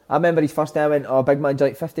 but I remember his first time I went, oh, big man's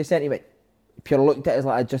like 50 cent. He went, pure looked at us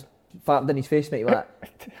like I just farted in his face, mate. He went like,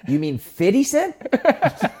 you mean 50 cent?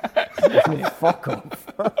 Fuck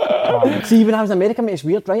off. See, when I was in America, mate, it's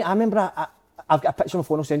weird, right? I remember I've got a picture on my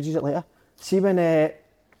phone, I'll send you it later. See,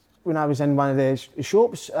 when I was in one of the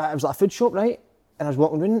shops, it was like a food shop, right? And I was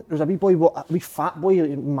walking around, there was a wee fat boy,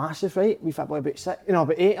 massive, right? Wee fat boy about 6,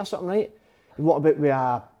 about 8 or something, right? He walked about with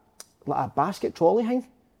a basket trolley thing,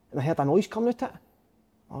 and I heard a noise coming out it.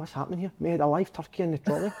 Oh, what's happening here? Mate, had a live turkey in the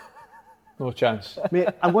trolley. No chance. Mate,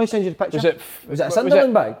 I'm going to send you the picture. Was it a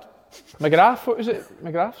Sunderland bag? McGrath? What was it?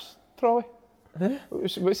 McGrath's trolley?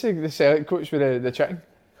 What's the selling coach with the chicken?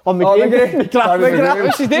 Oh, McGrath.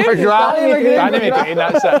 What's his name? Danny McGrath,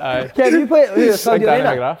 that's it. Aye. Can you play it? Big Danny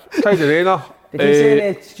McGrath. Clyde Arena. Did he say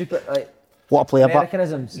any stupid like What a player, but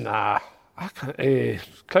Americanisms? Nah, I can't.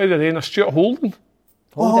 Clyde Arena, Stuart Holden,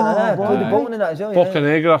 Holden and that. Played the Bolton in that as well. Yeah.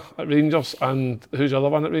 Boccanegra at Rangers, and who's the other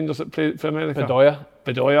one at Rangers that played for America? Bedoya.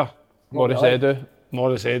 Bedoya. Morris Edu.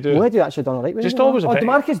 Morris-Edu. Why do you actually done all right with Just him? always a bit.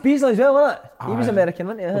 DeMarcus Beasley as well, wasn't it? He was Aye. American,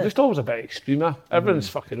 wasn't he? Well, just always a bit extreme. Everyone's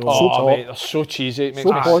fucking Oh, mate, they're so cheesy. It makes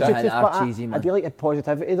So me positive, sick. Aye, but cheesy, I man. do like the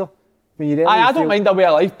positivity though. When you I don't mind their way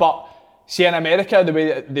of life, but see in America, the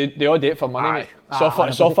way they all do it for money, mate.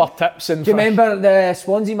 It's all for tips and Do you remember the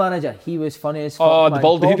Swansea manager? He was funny as fuck. Oh, the man.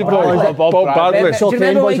 bald-headed Bob boy. Bradley. Bob Bradley. Remember- So do you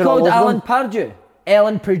remember what he Ken called Boy's all Alan over Pardew?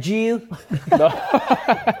 Ellen Pergil.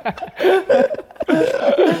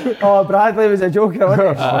 Oh, Bradley was a joker,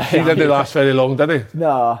 wasn't he? He didn't last very long, did he?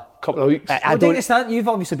 No. Couple of weeks. I What do you don't. stand? You've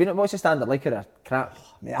obviously been at. What's the standard like of crap?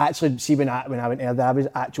 Actually, see when I went there, I was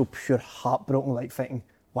actual pure heartbroken, like thinking,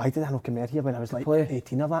 why did I not come out here when I was like Play.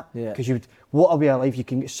 18 or that? Yeah. Because you would, what a way of life, you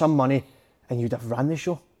can get some money and you'd have run the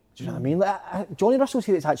show. Do you know what I mean? Like, Johnny Russell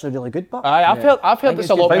said it's actually really good, but I've heard it's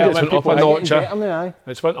a lot I think better it's when went up people a think notch. it's better now, aye.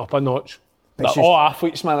 It's went up a notch. But it's They're just, all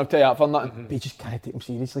athletes, man, I'll tell you that for nothing. but you just can't take them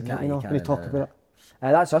seriously, can't Nah, you know, you when you can't, talk no. about it.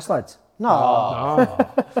 That's us, lads. No.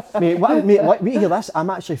 Mate, wait, hear this. I'm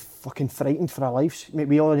actually fucking frightened for our lives. Mate,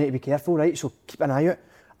 we all need to be careful, right? So keep an eye out.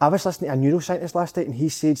 I was listening to a neuroscientist last night and he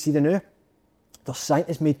said, see the new, the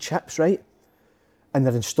scientists made chips, right? And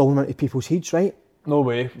they're installing them into people's heads, right? No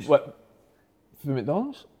way. What? For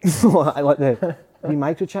McDonald's? I like the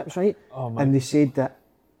microchips, right? Oh, my. And they said that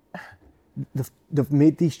they've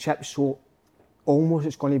made these chips so almost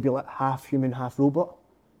it's going to be like half human, half robot.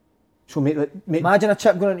 So mate, Imagine a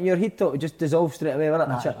chip going into your head, though. It would just dissolve straight away,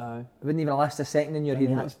 wouldn't it? A chip. aye. It wouldn't even last a second in your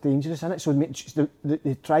head. that's dangerous, isn't it? So mate,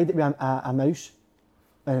 they tried it with a mouse,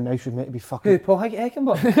 and the mouse was meant to be Who, fucking. Paul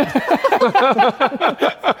Heckenberg?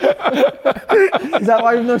 Is that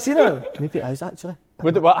why you've not seen him? Maybe it is actually.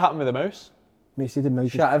 What happened with the mouse? Mate, see the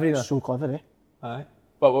mouse Shut is everywhere. so clever, eh? Aye.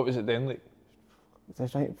 What was it then like?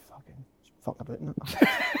 That's right, fuck about it.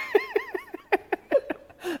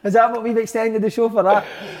 Is that what we've extended the show for that?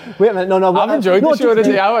 Wait a minute, no. I've enjoyed the show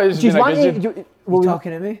today. It's been a good you, You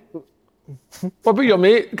talking to me? What about your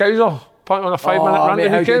mate, Geyser? Putting on a 5-minute rant mate, the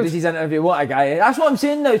how good weekend? is his interview? What a guy. That's what I'm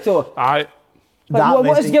saying now, though. Aye. Like,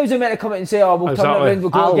 what is was- girls are meant to come out and say, oh, we'll come Exactly. around, we'll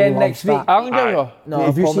go I again love next week? that. Alan Aye. Gallagher. No,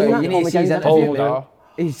 Have you Paul, seen mate, that? you need to see his Paul interview, McGann? mate.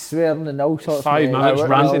 He's swearing and all sorts. 5 mate. minutes Right,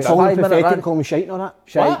 ranting. Call me 5 minute pathetic, rant. call me shite and all that.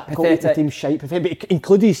 Shite, What? Call me the pathetic. team shite, pathetic, but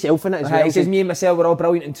include himself in it as well. He says me and myself we're all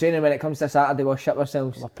brilliant in training. When it comes to Saturday, we'll shit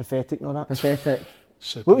ourselves. We're pathetic and all that. Pathetic.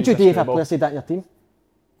 What would you do if a Football. player said that in your team?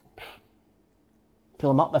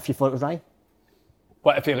 Pull him up if you thought it was right.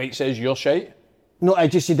 What if he like says you're shite? No, I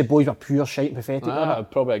just said the boys were pure shite and pathetic. and all that.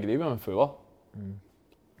 I'd probably agree with him fully.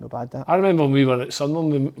 No bad that. I remember when we were at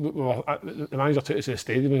Sunderland, the manager took us to the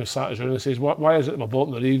stadium and we sat us around and says, why is it that we're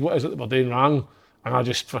bottom of the league? What is it that we're doing wrong? And I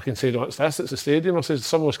just fucking said, oh, it's this, it's the stadium. I said,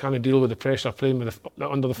 some of us can't deal with the pressure of playing with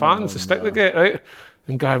under the fans, the stick they get, right?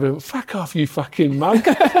 And Guy went, fuck off, you fucking mug.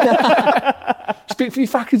 Speak for you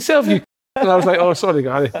fucking self, you. And I was like, oh, sorry,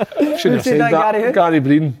 Gary. Shouldn't have said said that, that. Gary who? Gary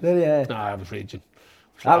Breen. Yeah. Nah, I was raging.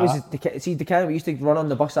 That was the kind we used to run on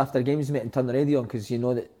the bus after games, mate, and turn the radio on because you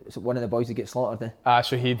know that one of the boys would get slaughtered.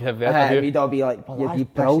 So he'd have the Eh? interview. We'd all be like, you'd be that's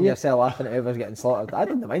pissing brilliant. yourself laughing at whoever's getting slaughtered. I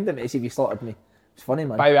didn't mind him if he slaughtered me. It's funny,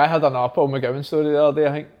 man. By the way, I had another Paul McGowan story the other day,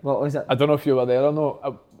 I think. What was it? I don't know if you were there or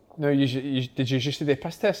not. No, did you used to do a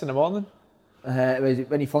piss test in the morning? It was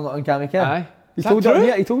when he flung it on Cammy Kim. Aye. He Is told that it on true?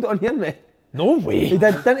 here. He told it on here, mate. No way. He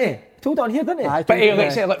did, didn't he? He told it on here, didn't he? Aye, But he told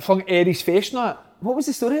me, like flung Eddie's face and that. What was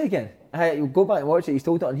the story again? You'll go back and watch it. He's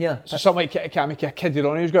told it on here. So something like can't make a kid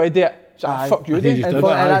on who's got to do it. So Aye. fuck you, I think Dave. he's And did it,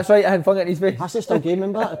 aye. that's right. I had flung it in his face. Has it still game,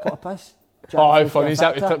 remember that? I put a piss. Oh, how funny is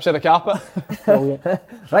that? He trips on the carpet. Brilliant.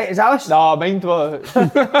 Right, is that us? No, mind what.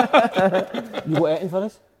 You got anything for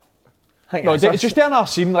us? I think No, that's us. it's just doing our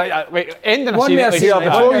scene, like, wait, ending a One scene. more at least, scene, like,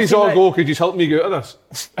 right? Before I've you seen all that. go, could you help me get out of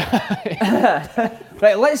this?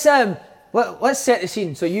 Right, let's set the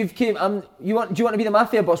scene. So you've came. Do you want to be the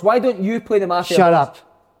mafia boss? Why don't you play the mafia Shut boss? up.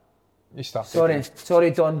 You start.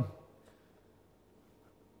 Sorry, Don.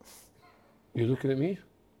 You looking at me?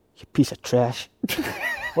 You piece of trash.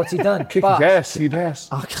 What's he done? Yes, yes.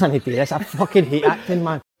 I can't do this. I fucking hate acting,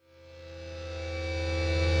 man.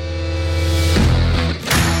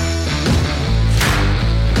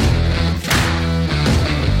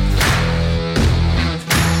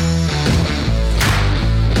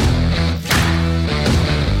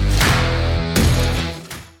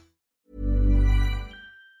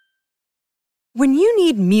 When you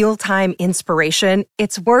need mealtime inspiration,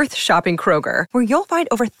 it's worth shopping Kroger, where you'll find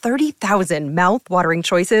over 30,000 mouth-watering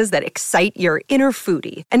choices that excite your inner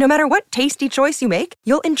foodie. And no matter what tasty choice you make,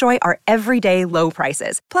 you'll enjoy our everyday low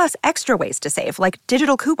prices, plus extra ways to save, like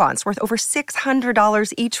digital coupons worth over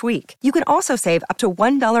 $600 each week. You can also save up to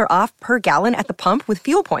 $1 off per gallon at the pump with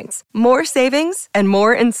fuel points. More savings and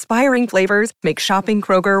more inspiring flavors make shopping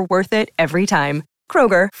Kroger worth it every time.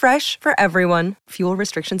 Kroger, fresh for everyone. Fuel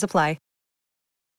restrictions apply.